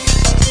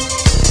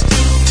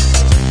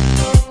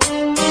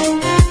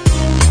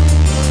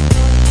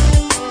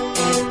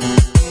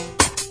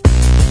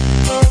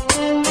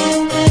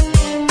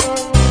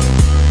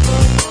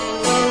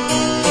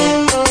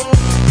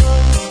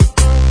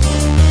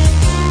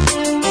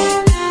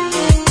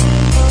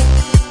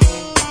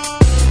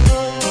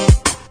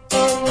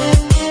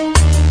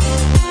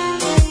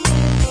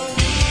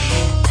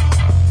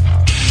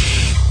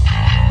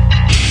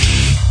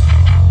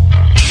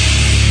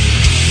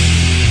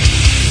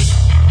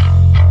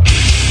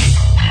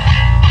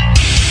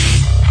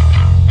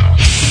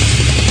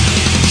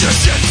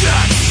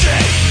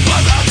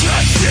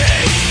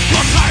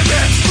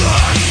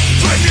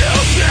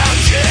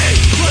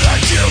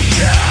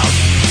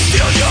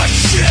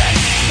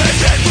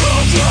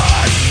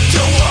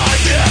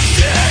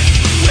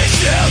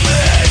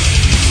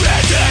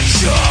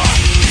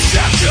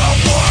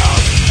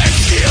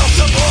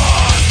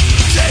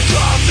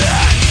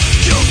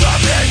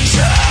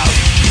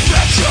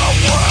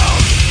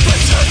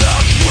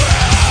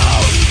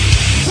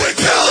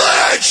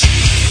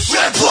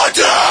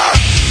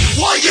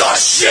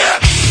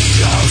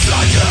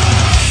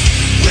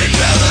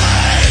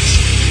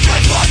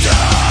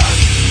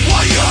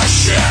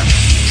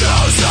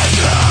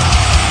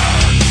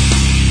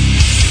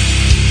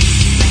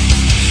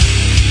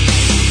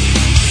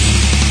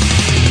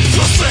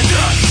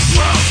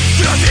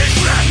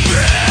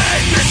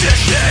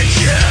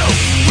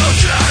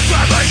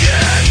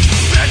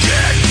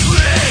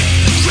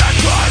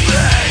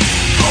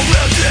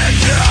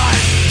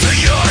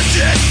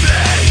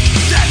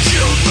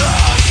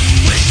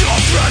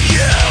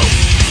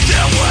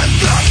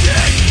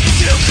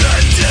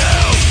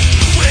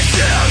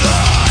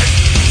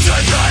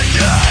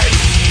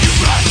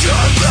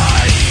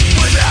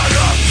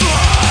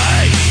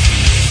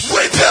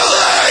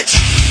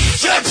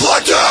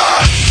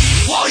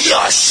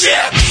 your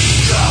ship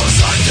goes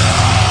under.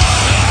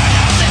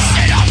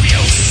 Listen up, you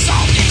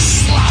salty,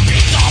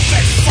 sloppy,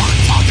 dolphin fuck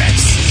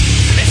puppets.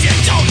 If you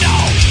don't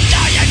know,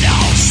 now you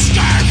know.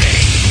 Scurvy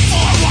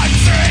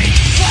 413,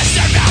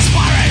 Western Mass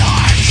Pirate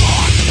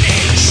Hardcore.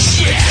 Eat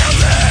shit.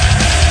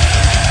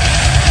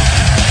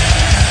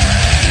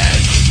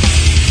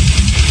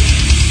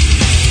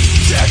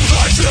 Dead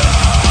Hunter.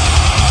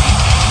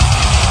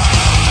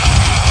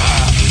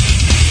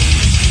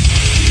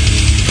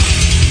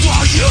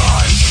 While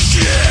your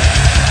shit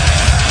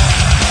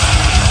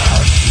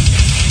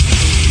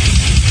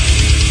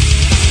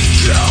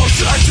goes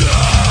under.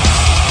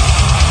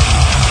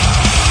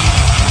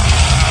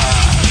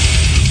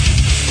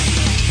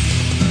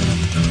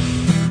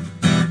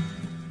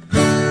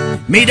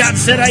 Me dad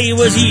said I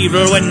was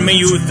evil when my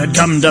youth had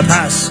come to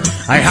pass.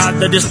 I had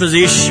the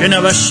disposition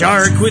of a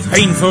shark with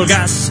painful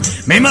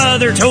gas. My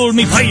mother told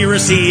me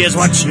piracy is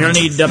what you'll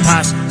need to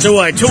pass. So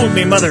I told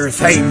me mother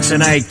thanks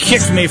and I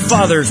kicked me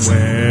father's.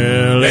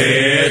 Well,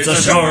 it's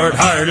a short,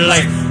 hard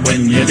life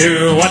when you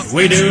do what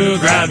we do,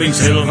 grabbing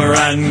silver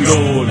and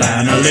gold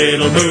and a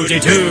little booty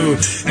too.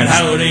 And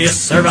how do you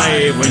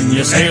survive when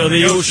you sail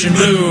the ocean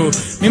blue?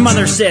 My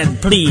mother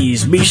said,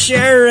 please be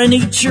sure and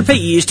eat your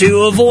peas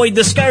to avoid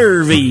the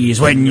scurvies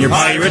when you're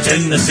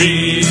pirating the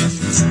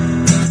seas.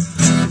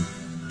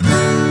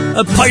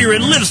 A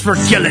pirate lives for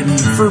killing,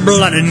 for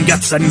blood and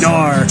guts and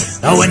gore.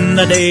 Now when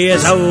the day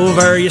is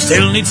over, you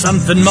still need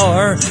something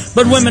more.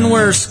 But women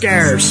were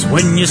scarce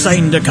when you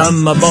signed to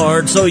come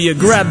aboard, so you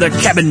grab the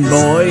cabin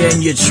boy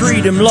and you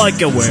treat him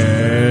like a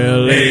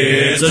whale.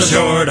 It's a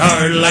short,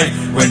 hard life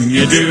when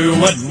you do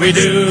what we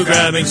do,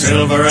 grabbing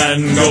silver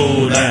and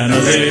gold and a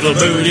little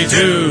booty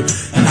too.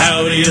 And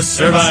how do you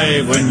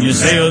survive when you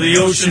sail the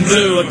ocean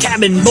blue? A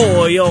cabin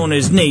boy on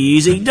his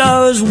knees, he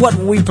does what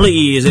we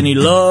please, and he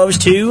loves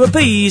to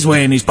appease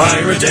when he's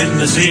pirating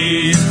the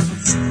seas.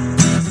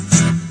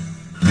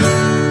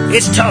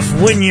 It's tough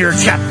when your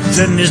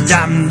captain is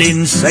damned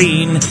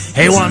insane.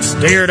 He once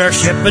steered our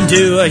ship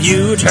into a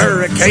huge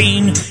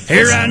hurricane.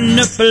 He ran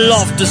up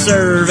aloft to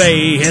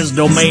survey his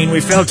domain. We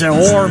felt a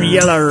warm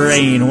yellow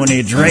rain when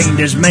he drained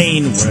his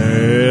main.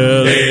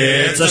 Well,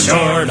 it's a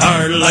short,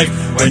 hard life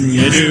when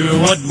you do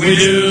what we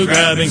do,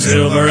 grabbing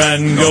silver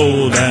and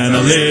gold and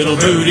a little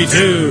booty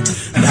too.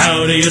 And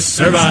how do you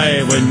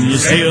survive when you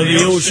sail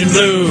the ocean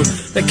blue?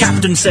 The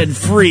captain said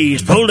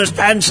freeze, pulled his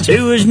pants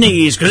to his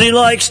knees, 'cause he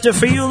likes to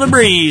feel the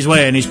breeze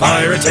when he's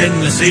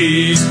pirating the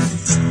seas.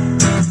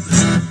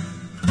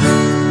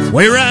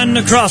 We ran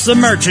across the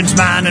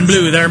merchantman and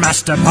blew their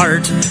mast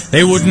apart.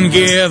 They wouldn't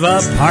give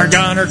up, our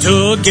gunner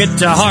took it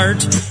to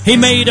heart. He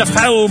made a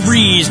foul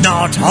breeze,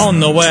 not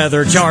on the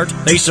weather chart.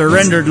 They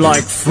surrendered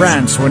like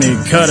France when he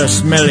cut a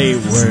smelly.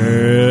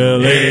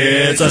 Well,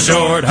 it's a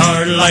short,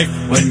 hard life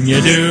when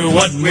you do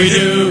what we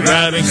do,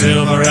 grabbing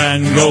silver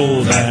and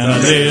gold and a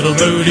little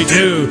booty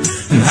too.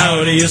 And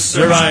how do you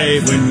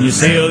survive when you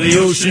sail the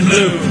ocean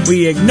blue?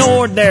 We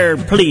ignored their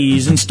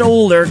pleas and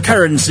stole their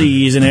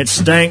currencies, and it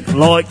stank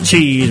like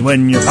cheese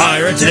when you're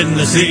pirating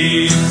the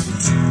seas.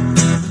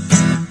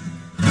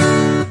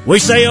 We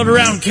sailed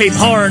around Cape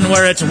Horn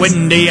where it's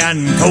windy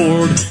and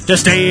cold. To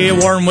stay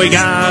warm we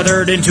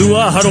gathered into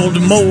a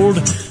huddled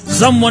mold.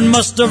 Someone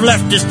must have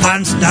left his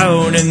pants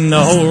down in the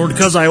hold,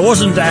 'cause I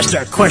wasn't asked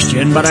a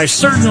question, but I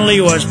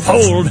certainly was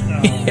polled.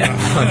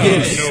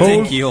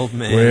 Stinky old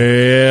man.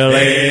 Well,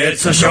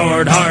 it's a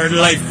short, hard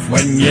life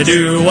when you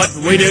do what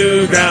we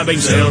do, grabbing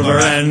silver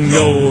and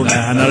gold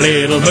and a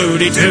little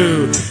booty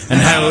too.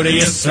 And how do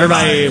you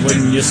survive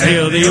when you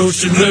sail the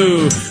ocean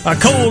blue? A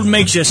cold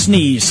makes you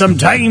sneeze,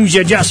 sometimes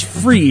you just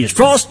freeze.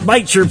 Frost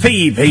bites your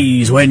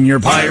pee-pees when you're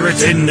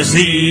pirating the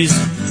seas.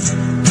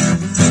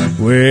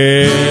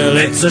 Well,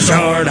 it's a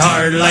short,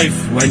 hard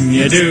life when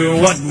you do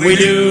what we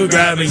do,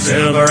 grabbing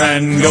silver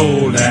and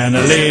gold and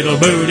a little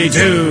booty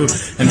too.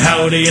 And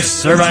how do you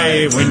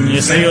survive when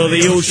you sail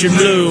the ocean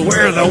blue?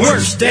 We're the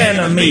worst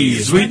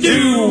enemies, we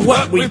do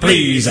what we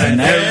please, and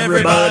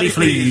everybody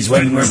flees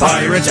when we're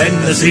pirates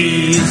in the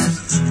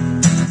seas.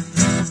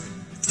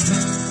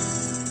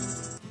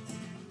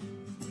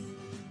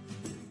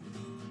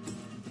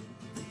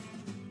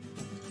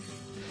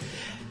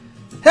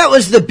 That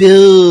was the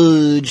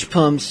Bilge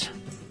Pumps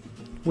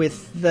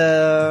with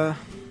the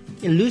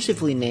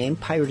elusively named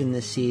Pirate in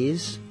the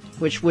Seas,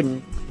 which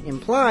wouldn't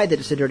imply that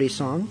it's a dirty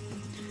song,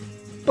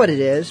 but it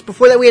is.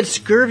 Before that we had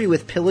Scurvy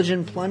with Pillage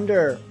and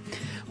Plunder,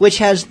 which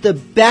has the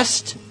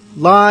best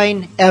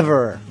line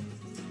ever.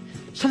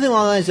 Something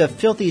along the lines of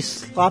filthy,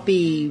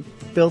 sloppy,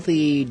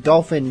 filthy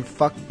dolphin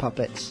fuck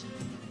puppets.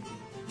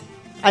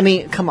 I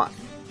mean, come on.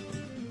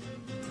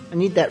 I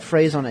need that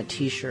phrase on a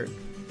t-shirt.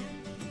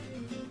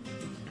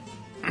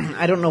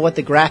 I don't know what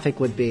the graphic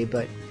would be,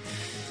 but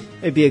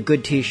it'd be a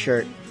good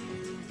t-shirt.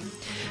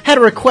 Had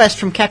a request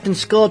from Captain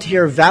Skull to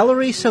hear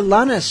Valerie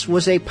Solanas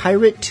Was a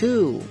Pirate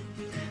Too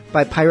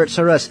by Pirates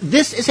Are Us.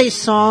 This is a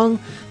song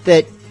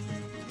that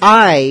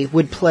I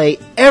would play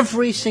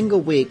every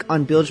single week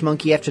on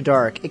Bilgemunky After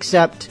Dark,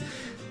 except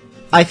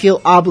I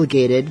feel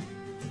obligated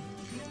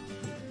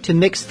to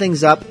mix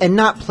things up and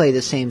not play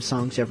the same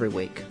songs every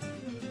week.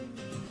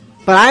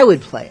 But I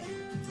would play it.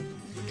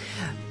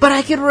 But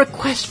I get a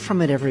request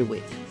for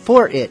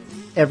it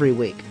every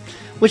week,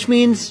 which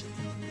means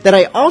that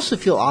I also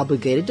feel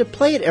obligated to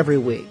play it every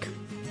week.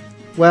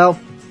 Well,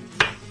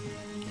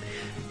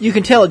 you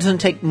can tell it doesn't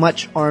take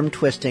much arm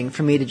twisting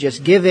for me to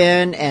just give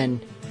in and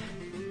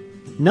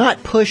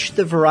not push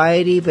the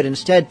variety, but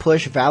instead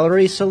push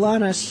Valerie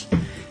Solanas,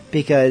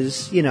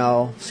 because, you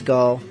know,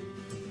 Skull,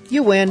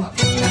 you win.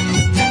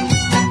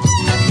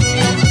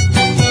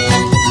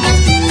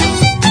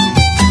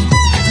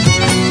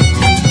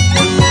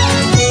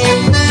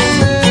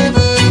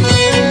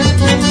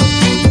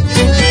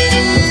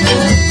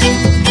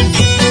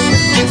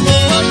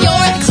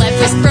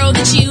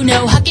 You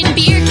know, hucking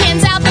beer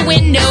cans out the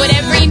window at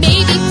every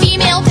maybe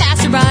female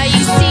passerby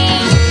you see.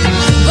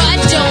 But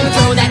don't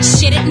throw that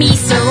shit at me,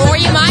 sir, or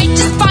you might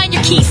just find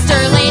your keister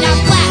laid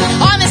out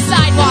flat on the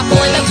sidewalk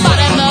or the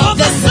bottom of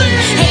the sea.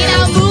 Hey,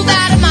 now move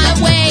out of my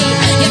way.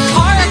 Your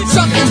car or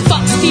truck and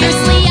fuck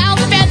fiercely. I'll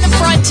defend the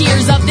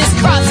frontiers of this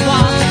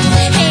crosswalk.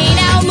 Hey,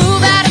 now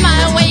move out of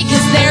my way,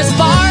 'cause there's a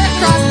bar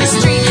across the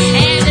street,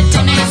 and a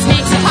dumbass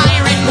makes a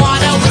pirate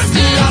want a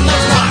whiskey on the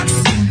rocks.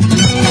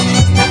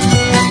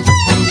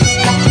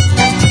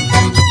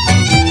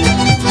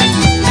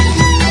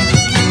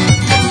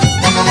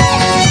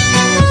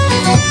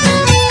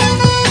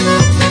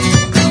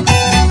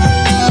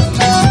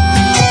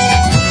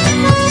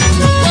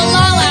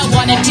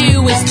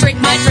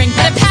 Drink my drink,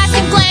 but a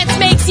passing glance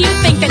makes you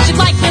think that you'd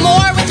like me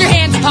more with your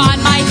hands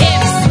upon my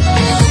hips.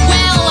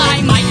 Well,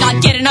 I might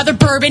not get another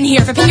bourbon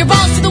here for pin your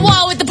balls to the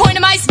wall with the point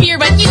of my spear,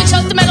 but you can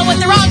choke the metal with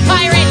the wrong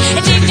pirate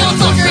and dig the old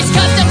fucker's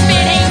custom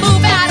fit. Hey,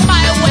 move out of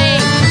my way.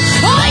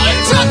 Oh, you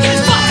drunken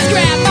fucks,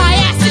 grab my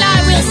ass and I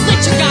will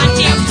slit your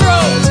goddamn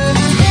throat.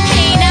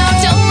 Hey, now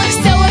don't look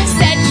so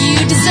upset, you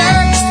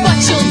deserve just what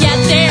you'll get.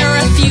 There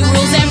are a few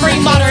rules every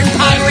modern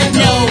pirate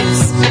knows,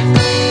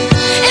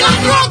 and I'm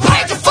the wrong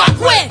pirate to fuck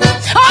with.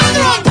 I'm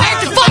the wrong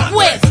pirate to fuck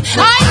with.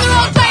 I'm the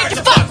wrong pirate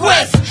to fuck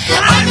with.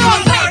 I'm the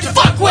wrong pirate to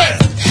fuck with.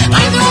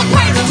 I'm the wrong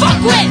pirate to fuck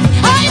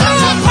with. I'm the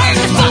wrong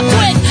pirate to fuck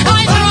with.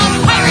 I'm the wrong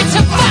pirate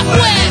to fuck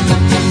with.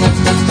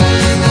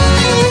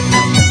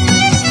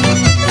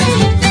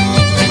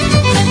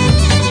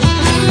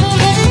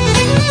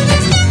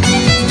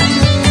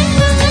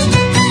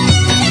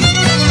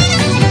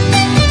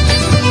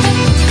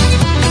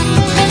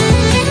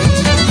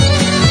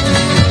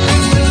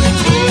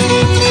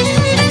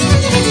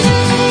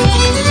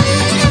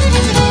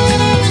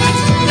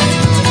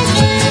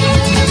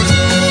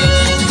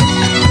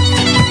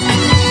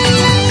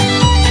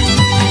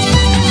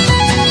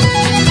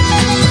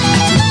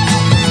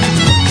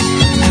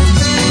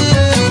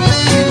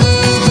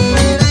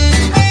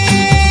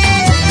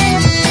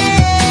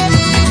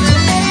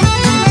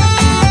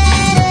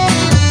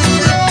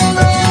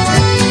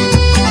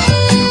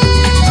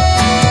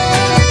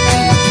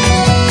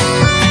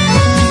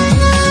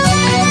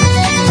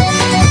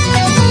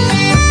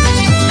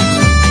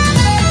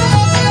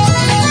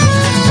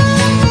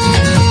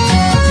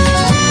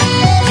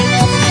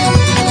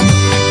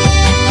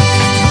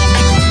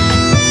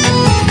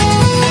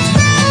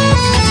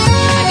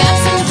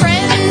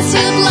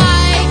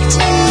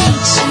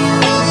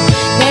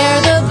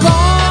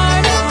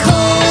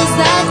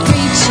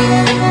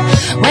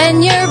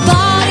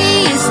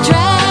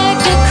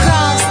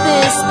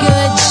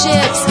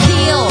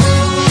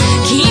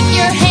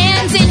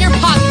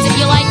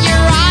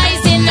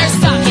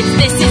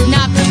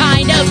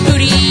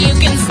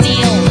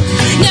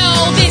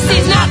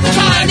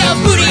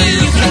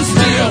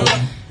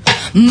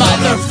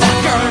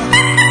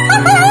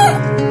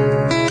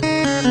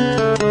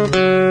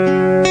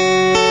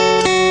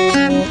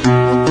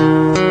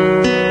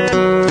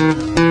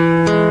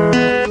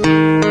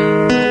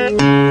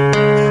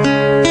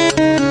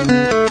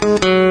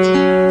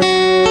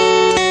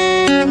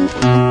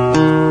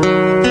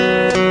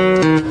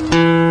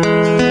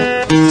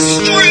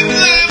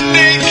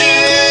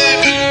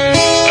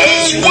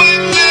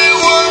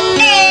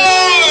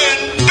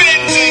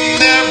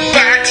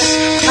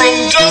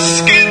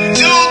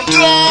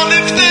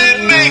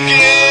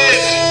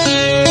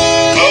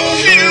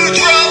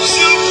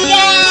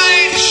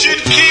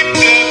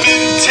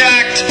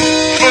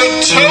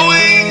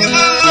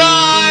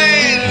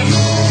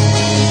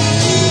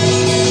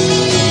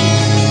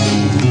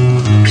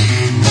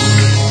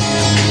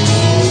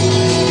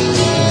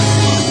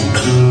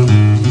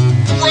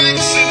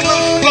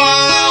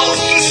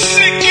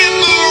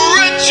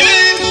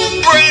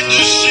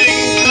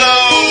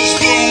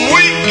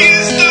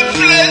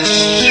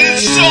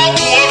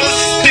 Someone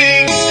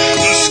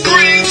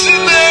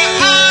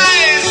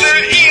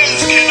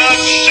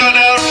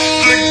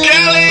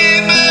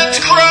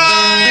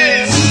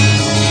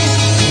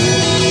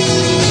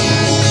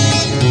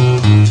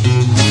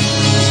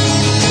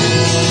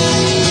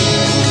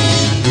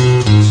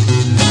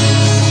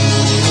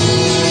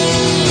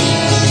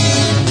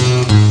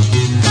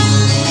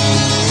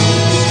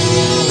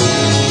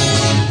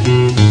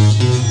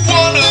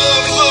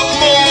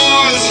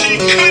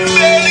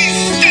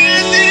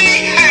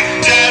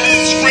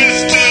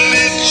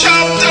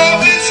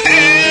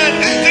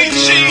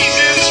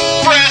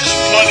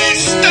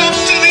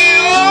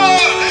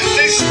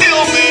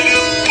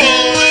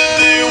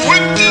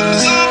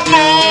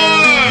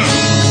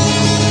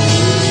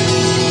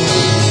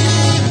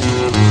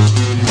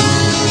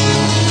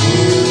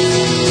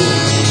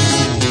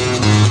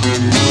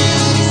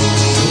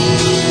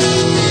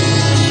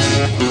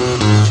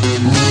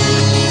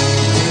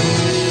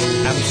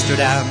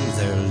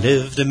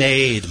lived a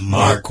maid.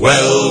 Mark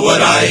well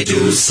what I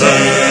do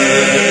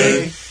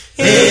say.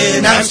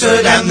 In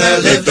Amsterdam there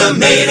lived a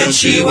maid, and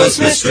she was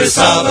mistress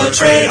of a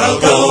trade. I'll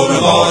go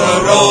no more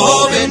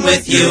a-roving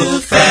with you,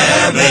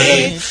 fair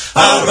maid.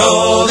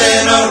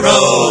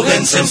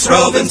 A-roving, since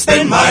roving's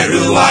been my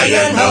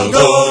ruin. I'll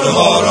go no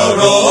more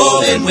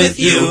a-roving with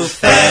you,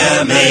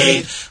 fair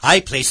maid. I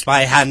placed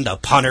my hand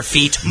upon her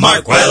feet.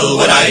 Mark well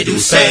what I do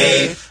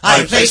say.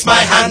 I placed my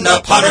hand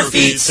upon her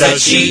feet, said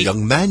she.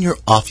 Young man, you're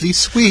awfully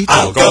sweet.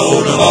 I'll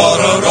go no more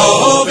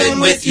a-roving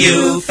with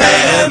you,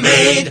 fair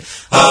maid.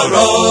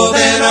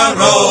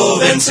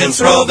 A-roving,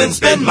 since roving's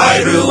been my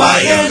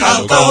ruin.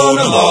 I'll go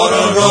no more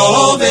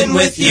a-roving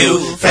with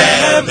you,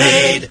 fair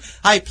maid.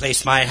 I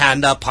placed my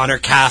hand upon her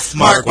calf.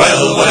 Mark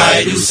well what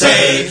I do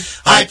say.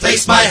 I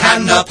placed my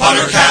hand upon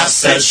her calf,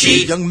 said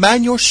she. Young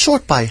man, you're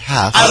short by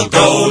half. I'll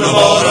go no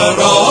more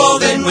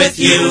a-roving with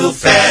you,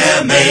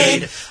 fair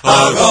maid.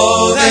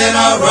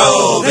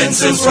 A-roving,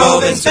 since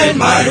roving's been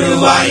my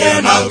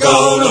ruin. I'll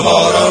go no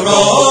more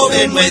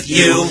a-roving with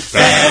you,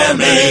 fair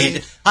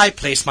maid. I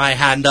placed my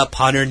hand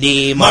upon her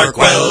knee. Mark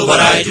well what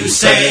I do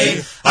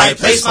say. I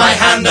placed my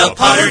hand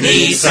upon her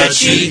knee, said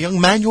she.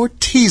 Young man, you're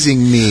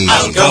teasing me.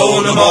 I'll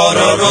go no more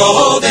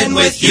a-roving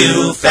with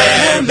you,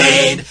 fair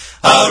maid.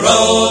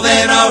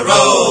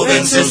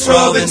 A-roving, since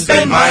roving's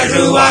been my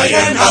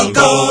ruin. I'll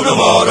go no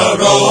more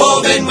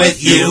a-roving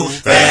with you,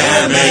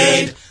 fair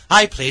maid.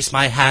 I placed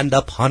my hand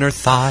upon her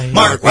thigh.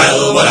 Mark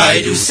well what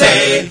I do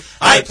say.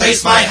 I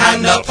placed my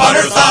hand upon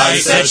her thigh,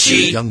 said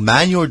she. Young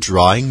man, you're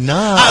drawing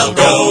nigh. I'll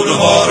go no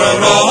more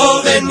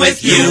a-roving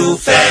with you,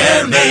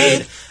 fair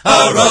maid.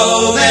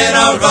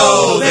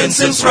 A-roving,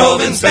 since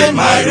roving's been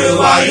my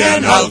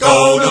ruin. I'll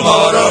go no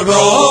more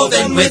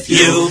a-roving with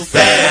you,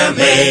 fair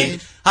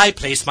maid. I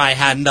placed my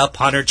hand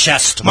upon her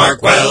chest.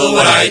 Mark well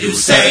what I do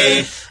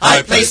say.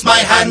 I placed my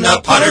hand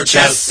upon her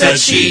chest, said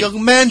she.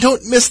 Young man,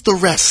 don't miss the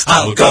rest.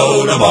 I'll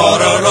go no more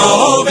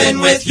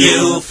a-roving with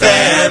you,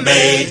 fair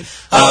maid.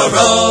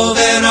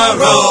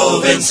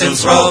 A-roving,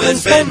 since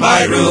roving's been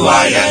my ruin.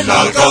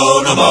 I'll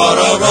go no more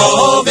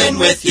a-roving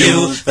with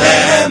you,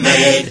 fair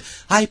maid.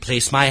 I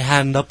placed my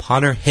hand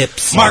upon her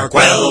hips. Mark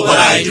well what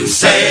I do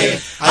say.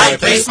 I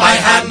placed my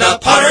hand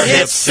upon her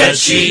hips, said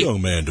she.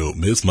 Young man, don't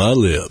miss my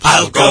lips.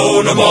 I'll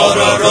go no more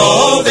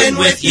a-roving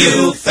with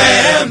you,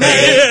 fair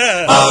maid.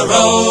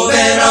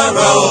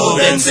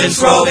 A-roving, since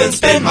roving's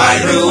been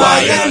my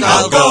ruin.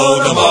 I'll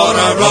go no more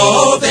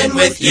a-roving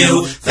with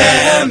you,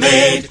 fair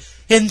maid.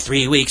 In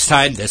 3 weeks'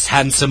 time, this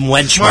handsome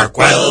wench. Mark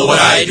well what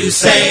I do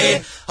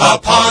say.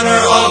 Upon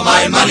her all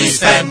my money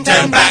spent,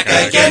 and back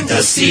again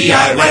to sea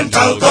I went.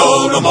 I'll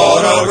go no more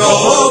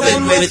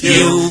a-roving with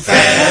you,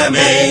 fair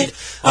maid.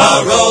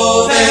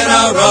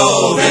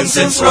 A-roving,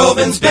 since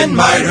roving's been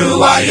my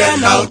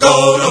ruin. I'll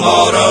go no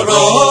more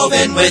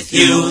a-roving with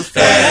you,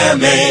 fair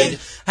maid.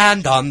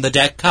 And on the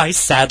deck I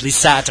sadly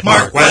sat.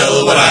 Mark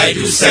well what I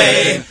do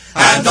say.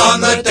 And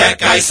on the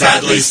deck I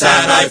sadly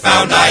sat. I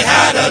found I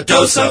had a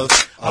dose of.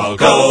 I'll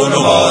go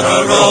no more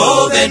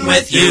a-roving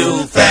with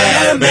you,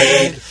 fair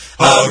maid.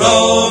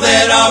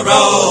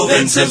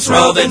 A-roving, since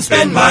roving's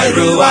been my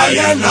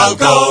ruin. I'll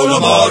go no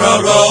more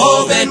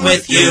a-roving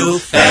with you,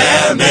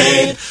 fair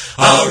maid.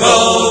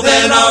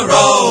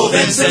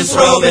 A-roving, since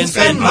roving's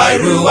been my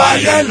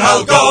ruin.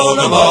 I'll go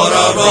no more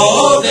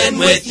a-roving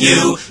with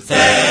you,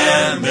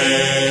 fair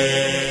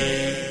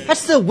maid.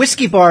 That's the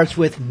Whiskey Bars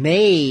with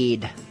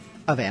Maid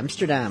of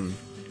Amsterdam.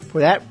 For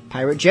that,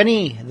 Pirate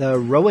Jenny, the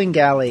Rowing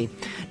Galley.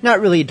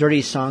 Not really a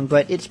dirty song,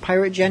 but it's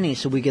Pirate Jenny,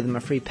 so we give them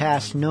a free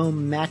pass no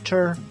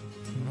matter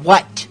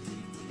what.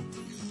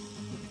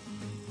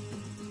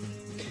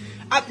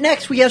 Up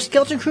next, we have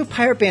Skeleton Crew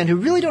Pirate Band, who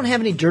really don't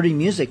have any dirty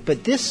music,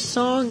 but this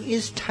song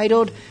is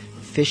titled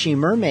Fishy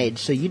Mermaid,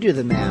 so you do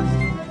the math.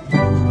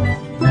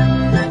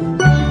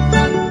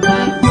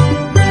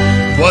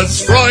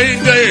 'Twas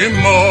Friday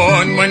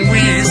morn when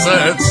we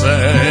set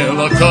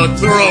sail, a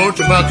cutthroat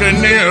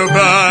buccaneer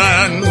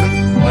band.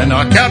 When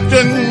our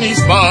captain he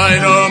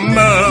spied a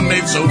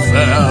mermaid so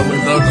fair,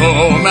 with a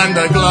comb and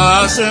a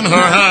glass in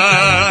her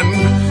hand.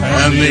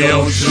 And the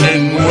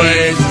ocean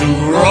waves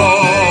do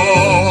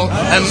roll,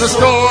 and the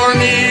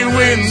stormy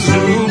winds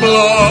do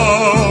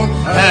blow,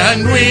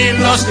 and we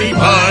lusty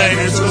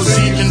pirates go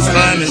seeking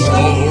Spanish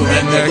gold,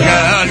 and their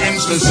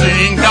galleons to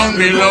sing down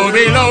below,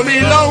 below,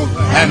 below,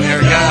 and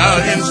their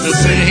galleons to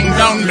sing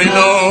down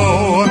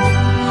below.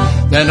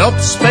 Then up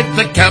spake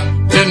the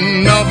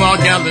captain of our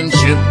gallant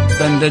ship,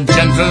 and a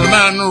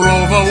gentleman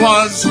rover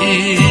was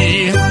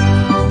he.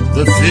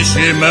 The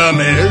fishy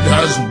mermaid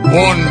has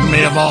warned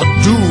me of our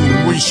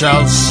doom, we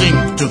shall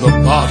sink to the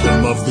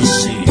bottom of the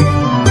sea.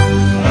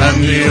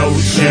 And the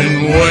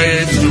ocean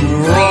waves do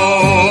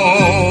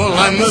roll,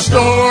 and the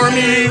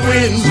stormy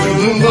winds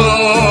do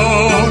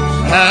blow,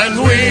 and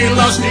we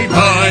lusty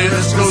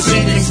pirates go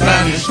seeking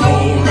Spanish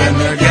gold, and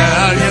their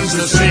galleons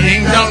to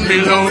sing down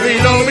below,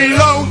 below,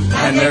 below,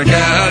 and their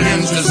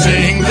galleons to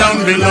sing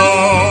down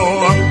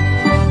below.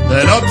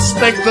 Then up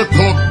spake the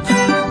cook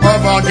of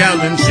of our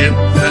gallant ship,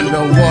 and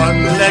a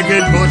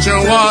one-legged butcher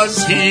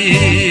was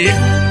he.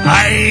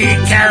 I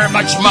care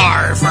much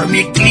more for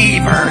me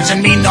cleavers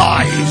and me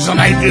knives than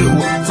I do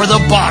for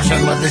the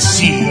bottom of the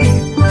sea.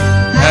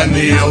 And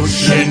the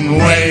ocean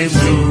waves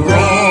do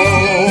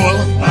roll,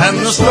 and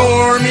the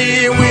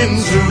stormy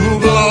winds do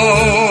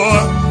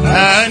blow,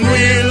 and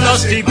we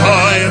lusty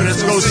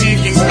pirates go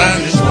seeking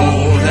Spanish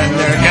gold, and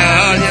their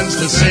galleons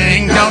to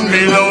sing down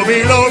below,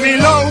 below,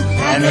 below,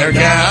 and their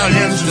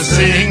galleons to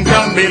sing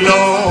down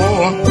below.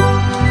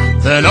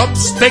 Then up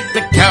spake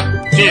the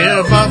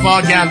captive of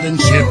our gallant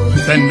ship,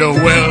 and a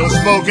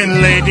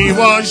well-spoken lady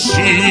was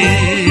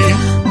she.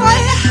 I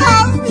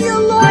have me a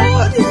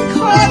lord in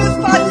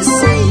Cardiff by the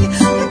sea,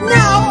 but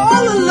now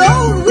all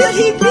alone will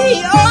he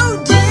be,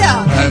 oh dear.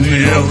 And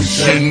the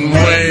ocean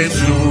waves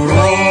do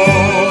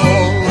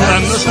roll,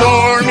 and the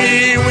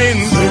stormy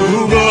winds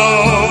do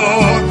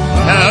blow,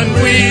 and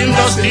we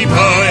lusty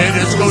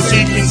pirates go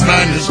seeking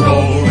Spanish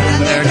gold,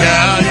 and their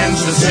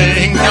galleons to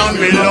sing down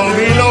below,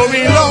 below,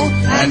 below,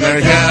 and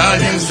their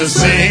galleons to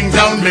sing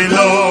down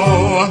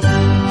below.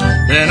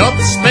 Then up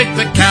spake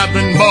the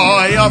cabin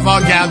boy of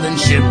our gallant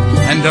ship,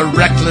 and a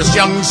reckless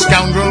young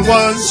scoundrel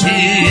was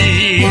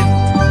he.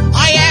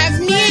 I have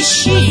me a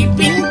sheep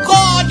in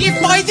Cardiff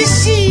by the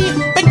sea,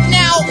 but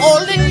now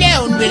all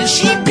alone will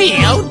she be,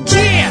 oh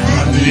dear.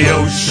 And the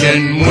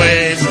ocean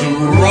waves do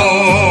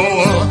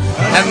roll,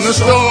 and the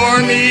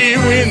stormy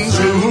winds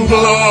do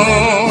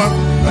blow,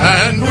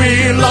 and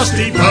we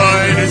lusty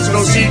pirates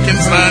go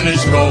seeking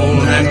Spanish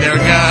gold, and their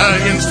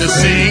galleons to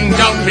sing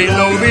down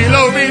below,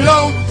 below,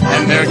 below,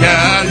 and their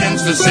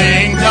galleons to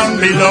sing down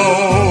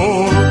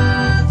below.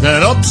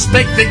 Then up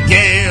spake the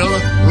gale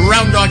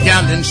round our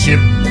gallant ship,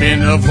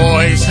 in a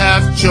voice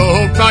half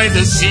choked by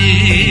the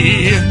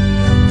sea.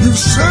 You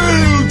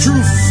sail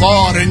too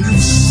far and you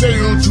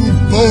sail too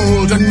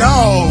bold, and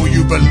now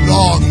you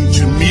belong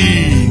to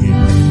me.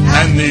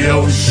 And the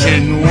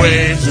ocean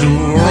waves do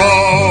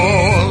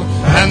roll,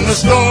 and the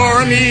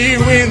stormy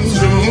winds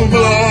do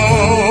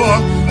blow,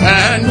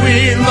 and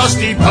we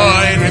lusty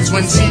pirates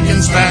went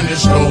seeking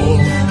Spanish gold,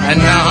 and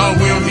now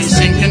we'll be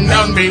sinking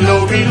down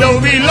below, below,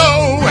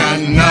 below,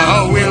 and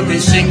now we'll be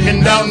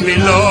sinking down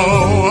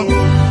below.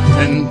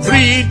 And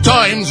 3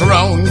 times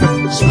round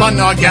spun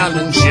our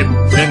gallant ship,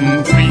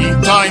 then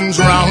 3 times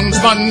round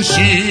spun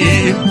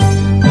she.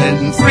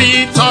 Then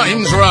 3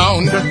 times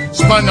round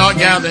spun our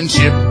gallant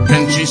ship,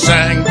 and she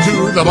sank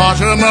to the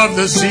bottom of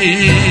the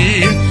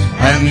sea.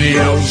 And the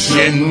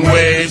ocean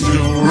waves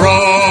do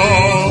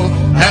roll,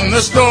 and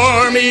the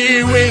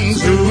stormy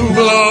winds do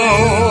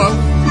blow,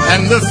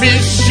 and the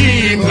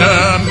fishy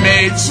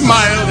mermaid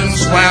smiled and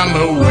swam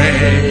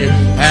away,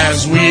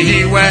 as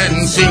we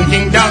went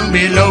sinking down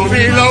below,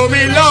 below,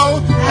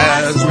 below,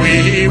 as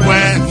we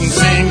went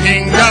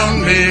sinking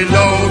down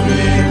below,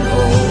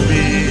 below,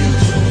 below.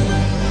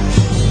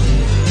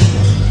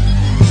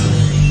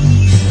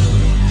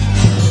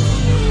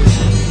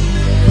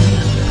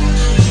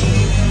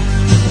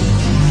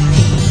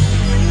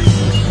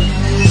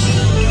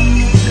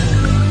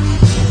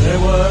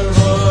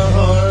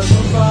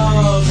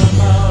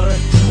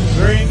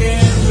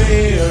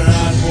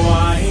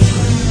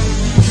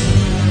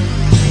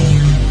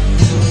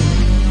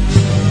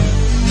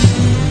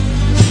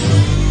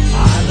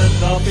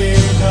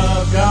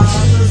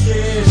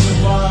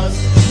 Conversation was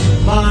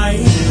mine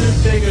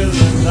is bigger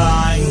than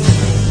thine.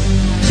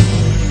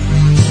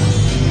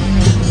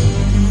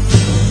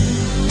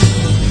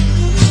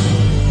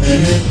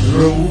 And it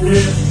drove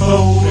it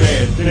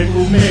forward,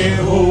 tickled me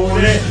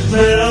holy,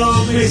 let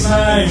all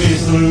beside me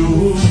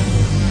slew.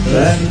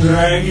 Then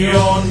drag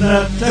your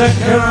nut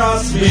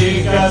across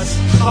me guts,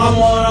 I'm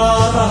one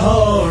of the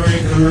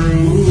hoary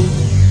crew.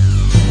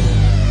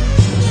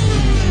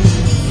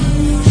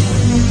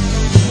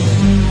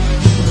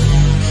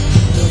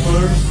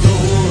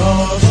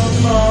 Of a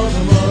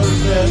Baltimore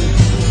bed,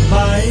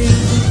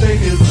 mine's as big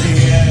as the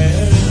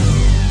air.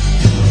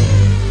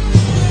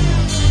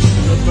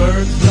 The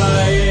birds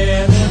fly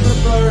in and the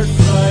birds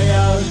fly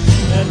out,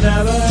 and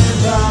never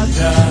got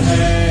to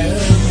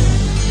have.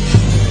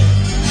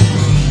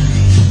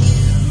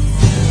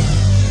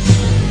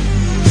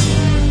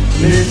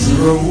 It's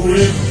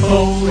rolling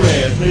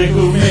forward,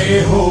 nickel me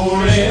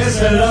holy,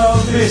 set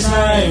up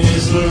beside me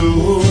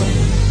slew.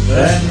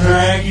 Then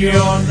drag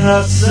your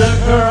nuts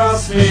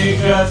across me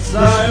guts,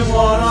 I'm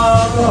one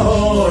of the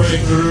hoary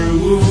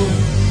crew.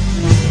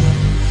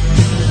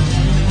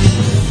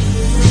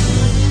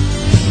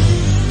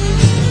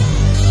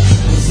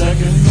 The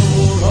second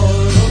old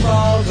horse of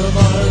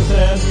Baltimore's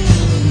head,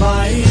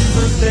 mine's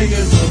as big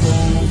as the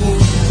moon.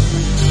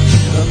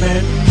 The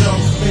men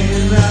jump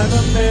in and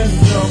the men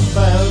jump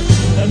out,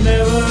 and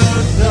never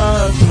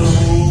touch the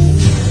moon.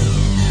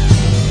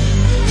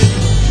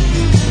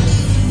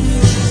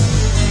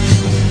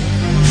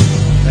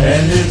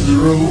 And it's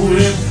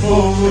rolling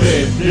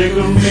forward,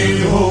 nickel me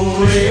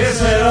holy,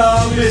 set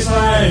up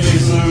beside me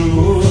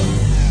slew.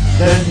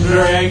 Then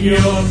drag your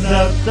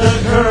nut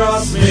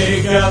across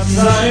me guts,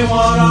 I'm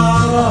one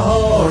of the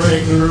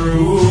hoary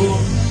crew.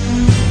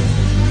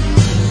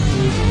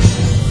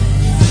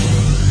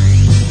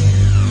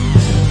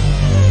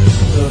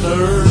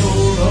 third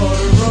old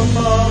daughter from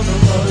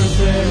Mother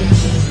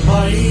said,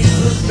 mine's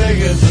as big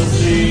as the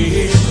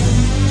sea.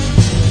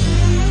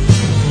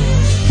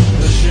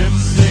 The ship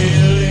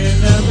sailed in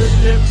and the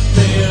ship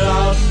sailed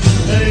out,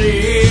 and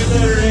leave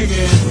the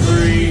rigging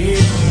free.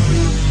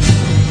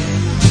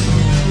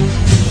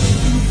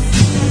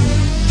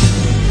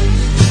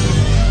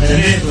 And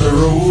if the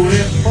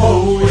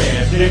roly-poly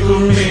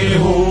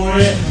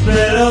tickle-me-holy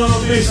bed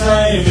up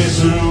beside me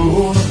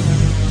soon,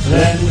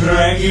 then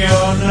drag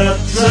your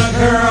nuts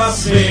across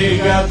me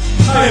gut,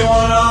 I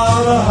want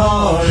all the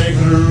holiday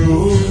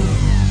crew.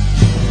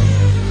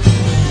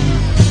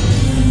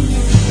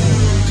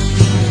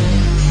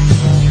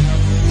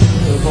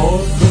 The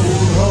fourth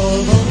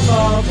old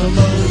hall from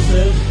Baltimore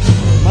said,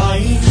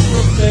 mine's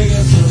the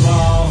biggest of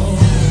all.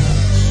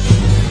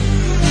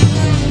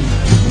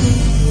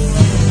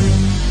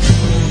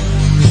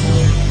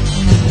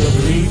 The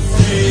breeze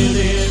sailed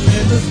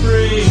in the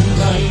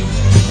springtime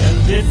and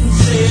didn't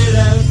sail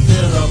out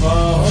till the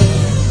fall.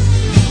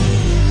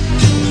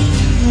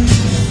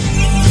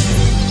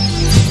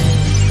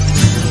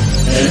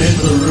 And in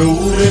the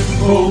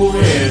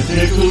roly-poly,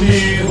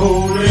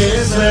 tickle-me-holy,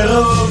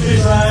 settle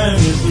beside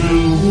his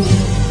blue,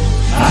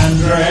 and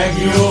drag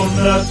your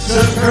nuts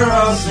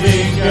across me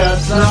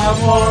guts, I'm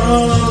one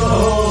of the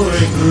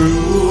holy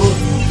crew.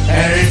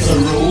 And it's a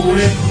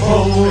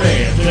roly-poly,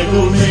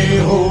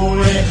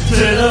 tickle-me-holy,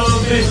 settle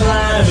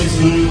beside his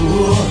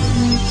blue,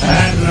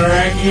 and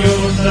drag your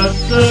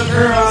nuts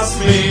across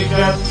me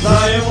guts,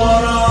 I'm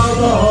one of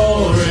the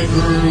holy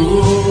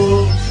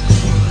crew.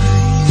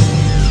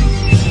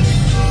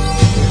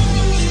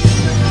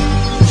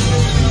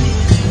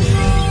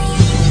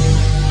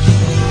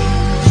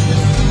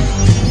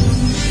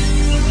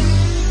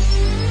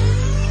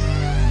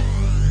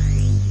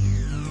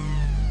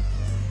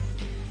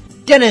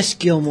 Dennis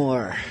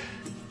Gilmore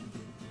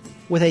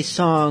with a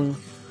song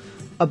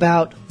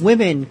about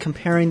women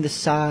comparing the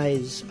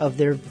size of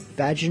their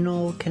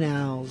vaginal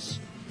canals.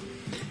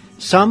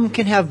 Some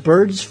can have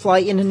birds fly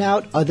in and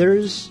out,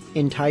 others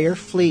entire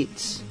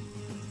fleets.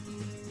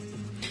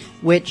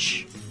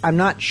 Which I'm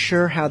not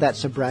sure how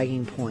that's a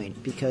bragging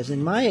point, because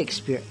in my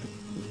experience...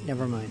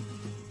 Never mind.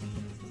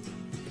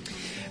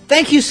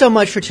 Thank you so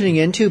much for tuning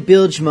in to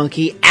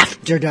Bilgemunky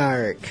After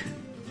Dark.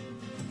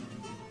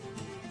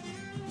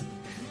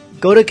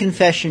 Go to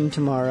confession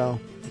tomorrow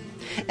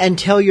and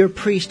tell your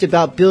priest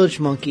about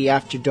Bilgemunky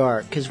After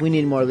Dark, because we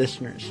need more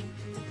listeners.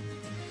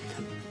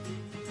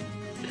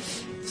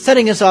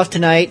 Setting us off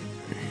tonight,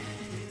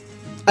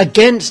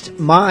 against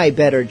my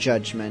better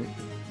judgment,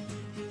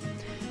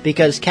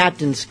 because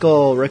Captain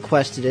Skull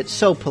requested it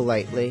so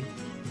politely,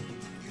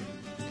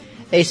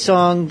 a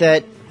song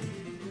that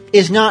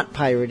is not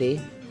piratey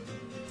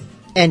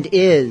and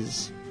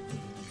is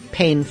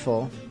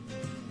painful.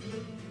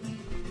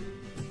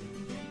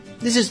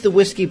 This is the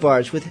Whiskey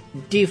Bars with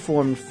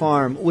Deformed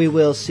Farm. We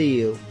will see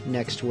you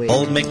next week.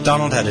 Old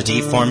MacDonald had a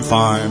deformed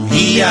farm,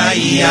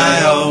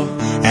 E-I-E-I-O.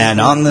 And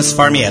on this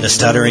farm he had a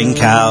stuttering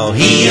cow,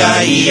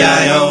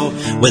 E-I-E-I-O.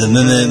 With a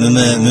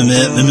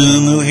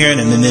moo-moo here and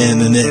a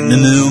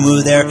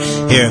moo-moo there.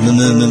 Here a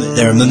moo-moo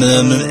there,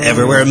 moo-moo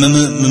everywhere,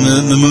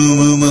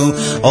 moo-moo.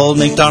 Old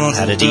MacDonald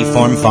had a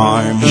deformed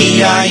farm,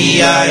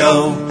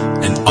 E-I-E-I-O.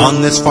 And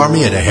on this farm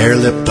he had a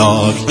hair-lipped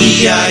dog,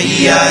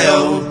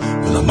 E-I-E-I-O.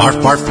 With a marf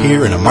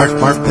here and a marf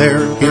there.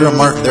 Here a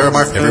marf, there a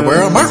marf,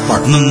 everywhere a marf.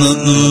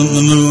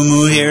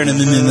 Moo here and a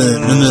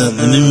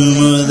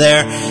moo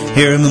there.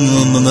 Here a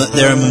moo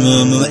there a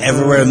moo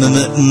everywhere.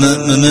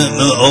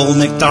 Old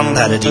MacDonald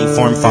had a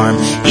deformed farm,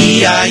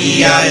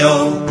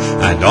 E-I-E-I-O.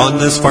 And on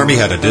this farm he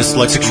had a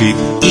dyslexic sheep,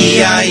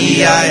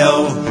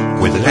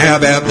 E-I-E-I-O. With an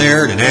ab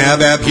there and an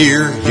ab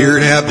here. Here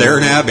an ab, there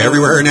an ab,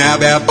 everywhere an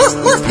ab.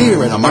 Marf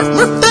here and a marf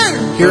there.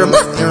 Here a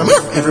marf, there a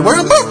marf, everywhere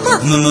a marf.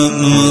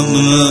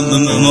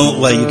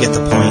 Well, you get the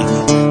point.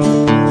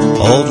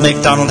 Old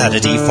MacDonald had a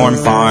deformed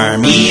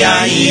farm,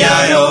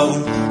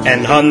 E-I-E-I-O.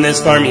 And on this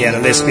farm he had a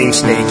lisping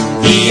snake,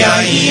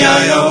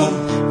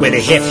 E-I-E-I-O. With a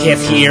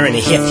hiff here and a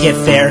hiff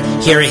there.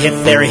 Here a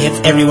hiff, there a hiff,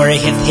 everywhere a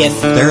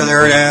hiff. There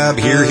an ab,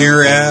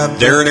 here ab,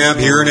 there an ab,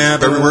 here an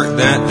ab, everywhere.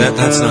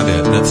 That's not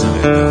it. That's not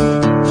it.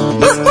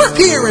 No. Marf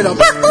here and a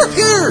marf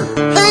here.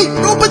 Hey,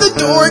 open the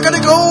door, I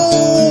gotta go.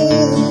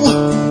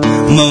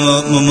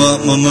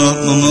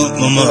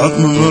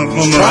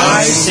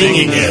 Try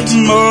singing it.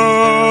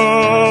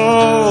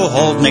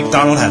 Old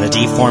MacDonald had a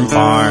deformed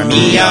farm,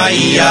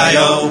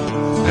 E-I-E-I-O.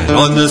 And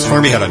on this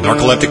farm he had a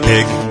narcoleptic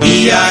pig,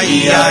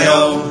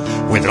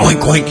 E-I-E-I-O. With an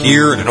oink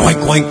here and an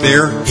oink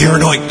there. Here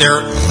an oink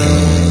there.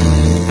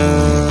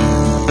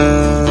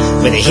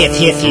 With a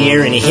hiff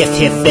here and a hiff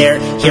there.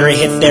 Here a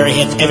hiff, there a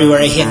hiff, everywhere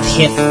a hiff.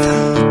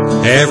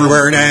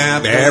 Everywhere an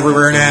ab,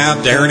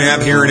 there an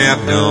ab, here an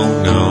ab.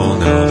 No,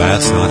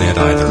 that's not it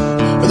either.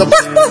 With a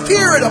marf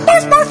here and a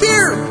marf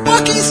here.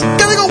 Walkies,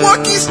 gotta go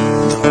walkies.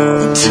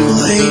 Oh, too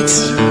late.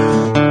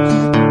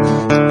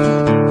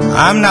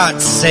 I'm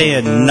not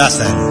saying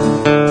nothing.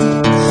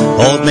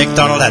 Old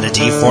MacDonald had a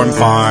deformed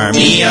farm,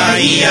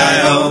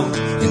 E-I-E-I-O.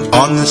 And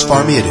on this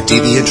farm he had a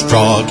deviant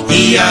frog,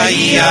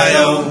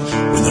 E-I-E-I-O.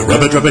 With a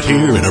rub it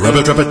here and a rub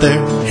it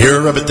there. Here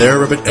a rub it, there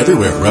rub it,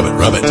 everywhere rub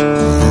it.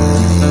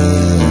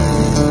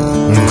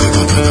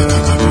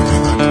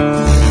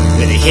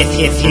 With a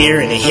hit here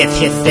and a hit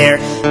there.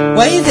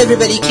 Why does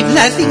everybody keep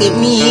laughing at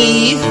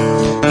me?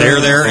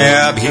 There,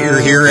 Ab,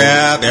 here,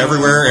 Ab,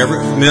 everywhere,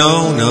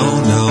 No,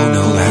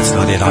 that's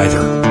not it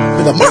either.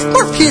 With a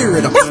morph here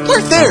and a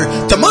morph there.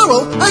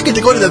 Tomorrow, I get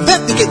to go to the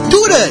vet to get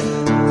tutored.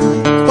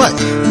 What?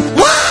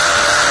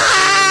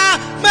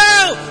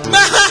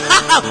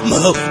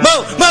 Moo!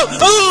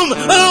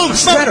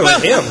 What's the matter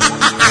with him?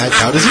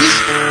 Cow disease?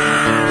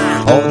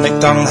 Old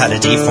MacDonald had a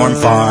deformed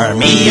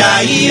farm,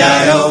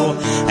 E-I-E-I-O.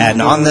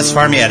 And on this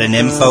farm he had an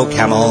info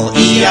camel,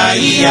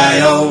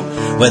 E-I-E-I-O.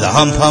 With a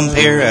hump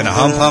here and a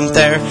hump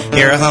there.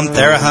 Here a hump,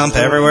 there a hump,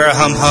 everywhere a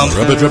hump.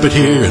 Rub it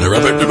here and a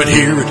rub it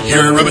here. And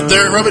here a rub it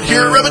there, rub it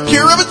here, rub it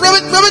here, rub it.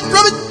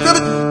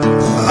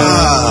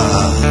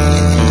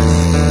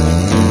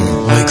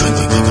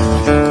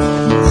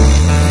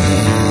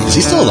 Is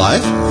he still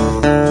alive?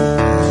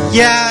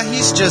 Yeah,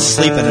 he's just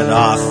sleeping it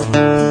off.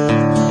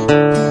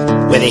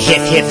 With a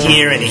hit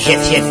here and a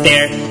hit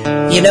there.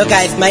 You know,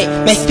 guys,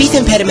 my speech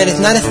impediment is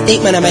not a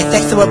statement on my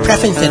sexual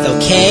preferences,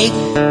 okay?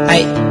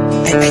 I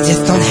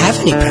just don't have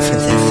any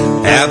preferences.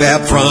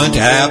 Ab front,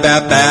 ab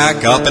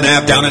back, up and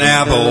ab, down and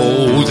ab.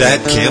 Oh,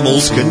 that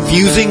camel's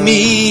confusing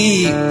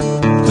me.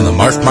 With a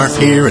marf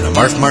here and a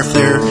marf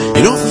there.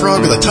 You know,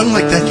 frog with a tongue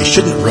like that, you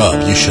shouldn't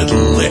rub, you should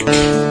lick.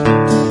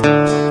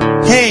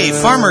 Hey,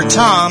 Farmer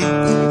Tom,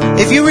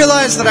 if you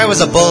realize that I was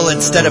a bull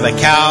instead of a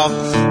cow,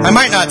 I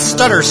might not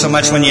stutter so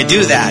much when you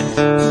do that.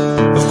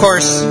 Of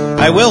course,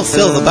 I will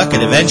fill the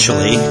bucket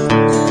eventually.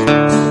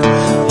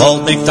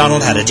 Old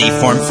MacDonald had a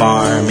deformed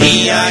farm,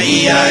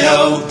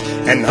 E-I-E-I-O.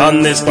 And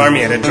on this farm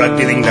he had a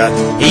drug-dealing nut,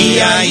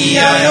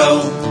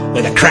 E-I-E-I-O.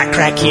 With a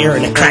crack here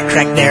and a crack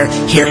there.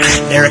 Here a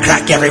crack, there a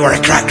crack, everywhere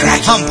a crack.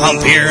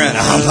 Hump here and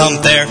a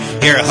hump there.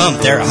 Here a hump,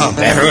 there a hump,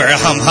 everywhere a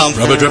hump.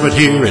 Rub it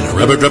here and a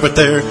rub it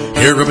there.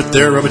 Here rub it,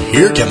 there rub it,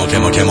 here camel.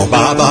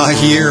 Ba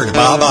here and a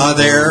ba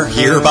there.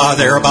 Here ba,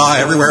 there ba,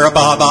 everywhere a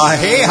ba.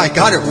 Hey, I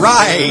got it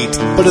right,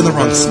 but in the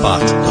wrong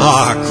spot.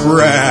 Ah,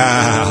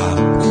 crap.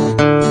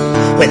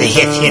 With a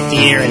hit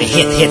here and a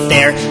hit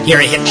there. Here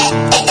a hit.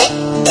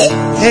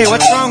 Hey,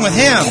 what's wrong with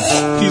him?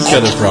 He's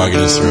got a frog in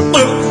his throat.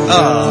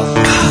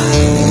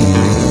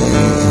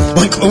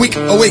 Awake.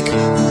 Oink.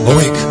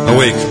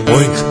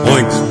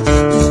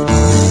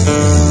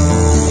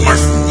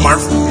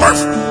 Marf.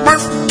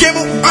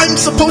 Camel, I'm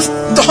supposed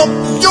to hump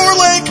your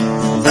leg.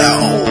 No.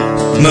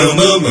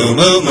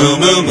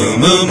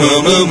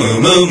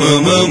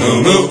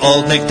 Moo.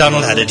 Old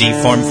MacDonald had a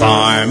deformed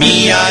farm,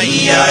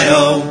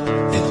 E-I-E-I-O.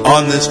 And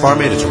on this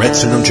farm it is red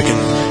syndrome chicken,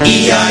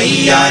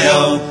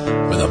 E-I-E-I-O.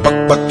 With a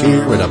buck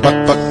here and a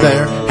buck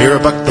there. Here a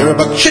buck, there a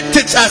buck. Shit,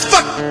 tits, ass,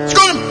 fuck!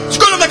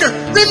 Scrotum liquor,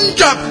 rim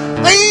job,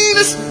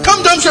 anus,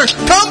 come dumpster,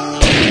 come!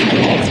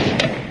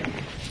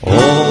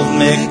 Old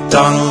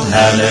MacDonald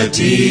had a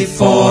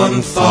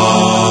deformed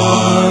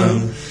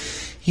farm,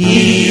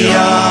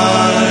 E-I-E-I-O.